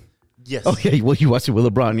game? Yes. Oh, yeah. Well, you watched it with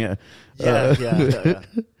LeBron, yeah. Yeah.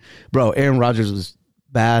 Bro, Aaron Rodgers was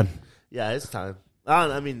bad. Yeah, it's time.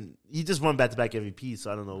 I mean, he just won back-to-back MVP,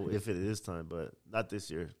 so I don't know if it is time, but not this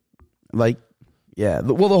year. Like, yeah.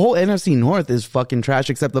 Well, the whole NFC North is fucking trash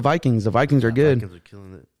except the Vikings. The Vikings are good. Vikings are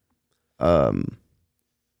killing it.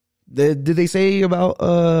 Did they say about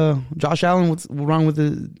Josh Allen? What's wrong with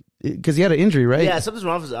the? Because he had an injury, right? Yeah, something's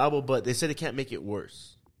wrong with his elbow, but they said they can't make it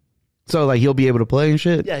worse. So like he'll be able to play and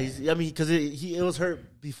shit. Yeah, because it was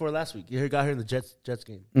hurt before last week. He got hurt in the Jets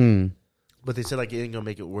game. But they said like it ain't gonna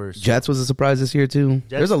make it worse. Jets was a surprise this year too.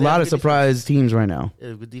 There's a lot of surprise teams right now.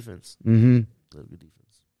 Yeah, good defense. Mm-hmm. Good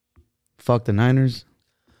defense. Fuck the Niners.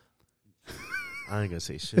 I ain't gonna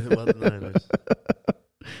say shit about the Niners.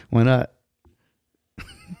 Why not?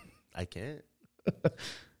 I can't.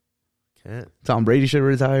 Tom Brady should have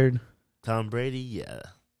retired. Tom Brady, yeah.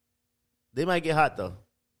 They might get hot though.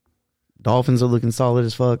 Dolphins are looking solid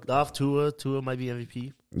as fuck. Tua might be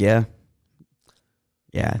MVP. Yeah.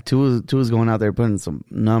 Yeah, Tua's going out there putting some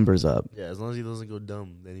numbers up. Yeah, as long as he doesn't go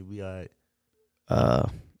dumb, then he'll be all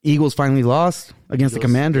right. Eagles finally lost against the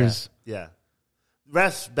Commanders. Yeah.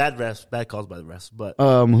 Bad calls by the refs. But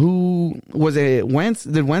who was it? Wentz?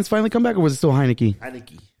 Did Wentz finally come back, or was it still Heineke?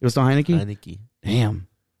 Heineke. It was still Heineke? Heineke. Damn.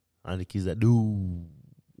 Heineke's that dude.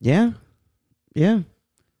 Yeah. That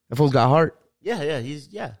fool's got heart. Yeah.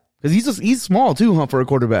 Because he's small too, huh, for a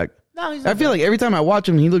quarterback. No, he's I not feel bad. like every time I watch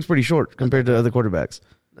him, he looks pretty short compared to other quarterbacks.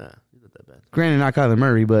 Nah, he's not that bad. Granted, not Kyler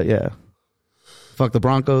Murray, but yeah. Fuck the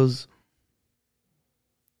Broncos.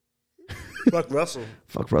 Fuck Russell.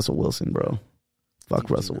 Fuck Russell Wilson, bro. Fuck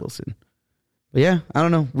Russell Wilson. But yeah, I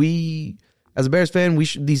don't know. We, as a Bears fan,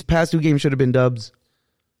 these past 2 games should have been dubs.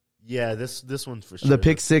 Yeah, this one's for sure. The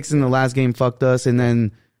pick 6 in the last game fucked us, and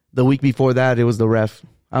then the week before that, it was the ref.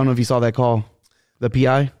 I don't know if you saw that call. The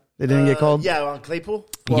PI that didn't get called. Yeah, on Claypool.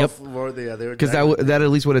 Yep. They were Because that at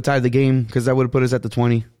least would have tied the game, because that would have put us at the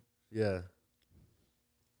 20. Yeah.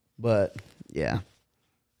 But yeah,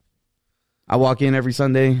 I walk in every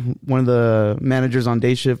Sunday. One of the managers on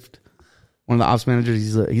day shift, one of the ops managers,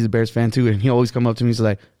 he's a Bears fan too, and he always come up to me. He's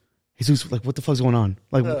like, "Jesus, like, what the fuck's going on?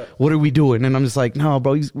 Like, what are we doing?" And I'm just like, "No,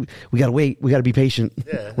 bro, we gotta wait. We gotta be patient.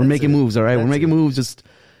 Yeah, we're making moves. All right, we're making moves. Just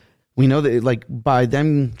we know that like by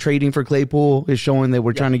them trading for Claypool is showing that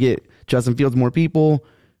we're trying to get Justin Fields more people.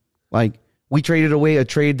 Like we traded away a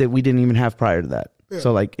trade that we didn't even have prior to that.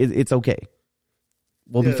 So like it's okay.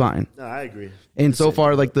 We'll be fine. No, I agree. And so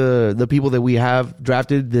far, like the people that we have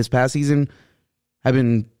drafted this past season have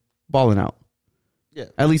been balling out. Yeah.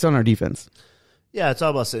 At least on our defense. Yeah, it's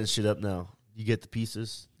all about setting shit up now. You get the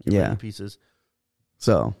pieces. Yeah. Pieces.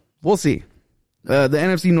 So we'll see. The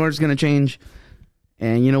NFC North is going to change.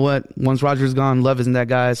 And you know what? Once Rodgers gone, Love isn't that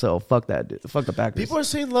guy. So fuck that dude. Fuck the Packers. People are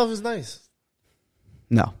saying Love is nice.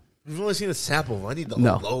 No. We've only seen a sample. I need the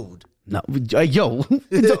No. whole load. No. Yo.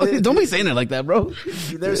 don't be saying it like that, bro.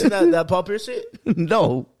 You never seen that Paul Pierce shit?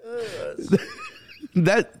 No.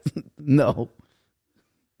 No.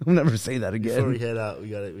 I'll never say that again. Before we head out, we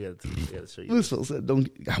gotta show you. This fool said, I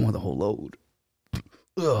want the whole load.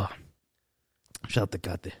 Ugh. Shout out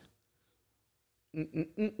to How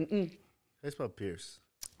you spell Pierce?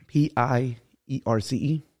 Pierce. I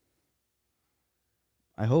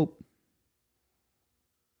hope.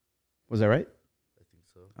 Was that right? I think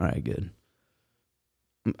so. All right, good.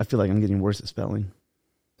 I feel like I'm getting worse at spelling.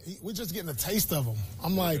 We're just getting a taste of them.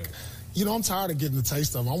 I'm like, I'm tired of getting a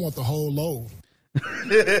taste of them. I want the whole load.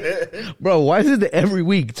 Bro, why is it that every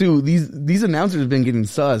week too? These announcers have been getting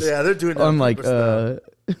sus. Yeah, they're doing that. I'm like,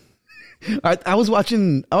 I was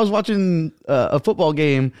watching a football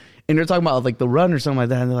game, and they're talking about like the run or something like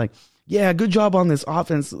that, and they're like, yeah, good job on this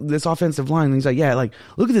offensive line. And he's like, yeah, like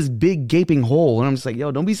look at this big gaping hole, and I'm just like,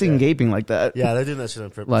 yo, don't be saying gaping like that. Yeah, they're doing that shit on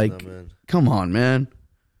purpose. Like, now, man. Come on, man,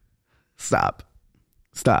 stop.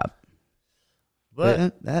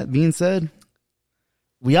 But that being said,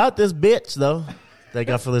 we out this bitch though. Thank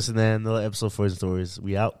y'all for listening. Another episode for Stories.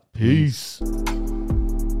 We out. Peace.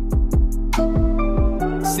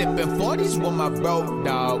 Sipping 40s with my bro,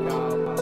 dog.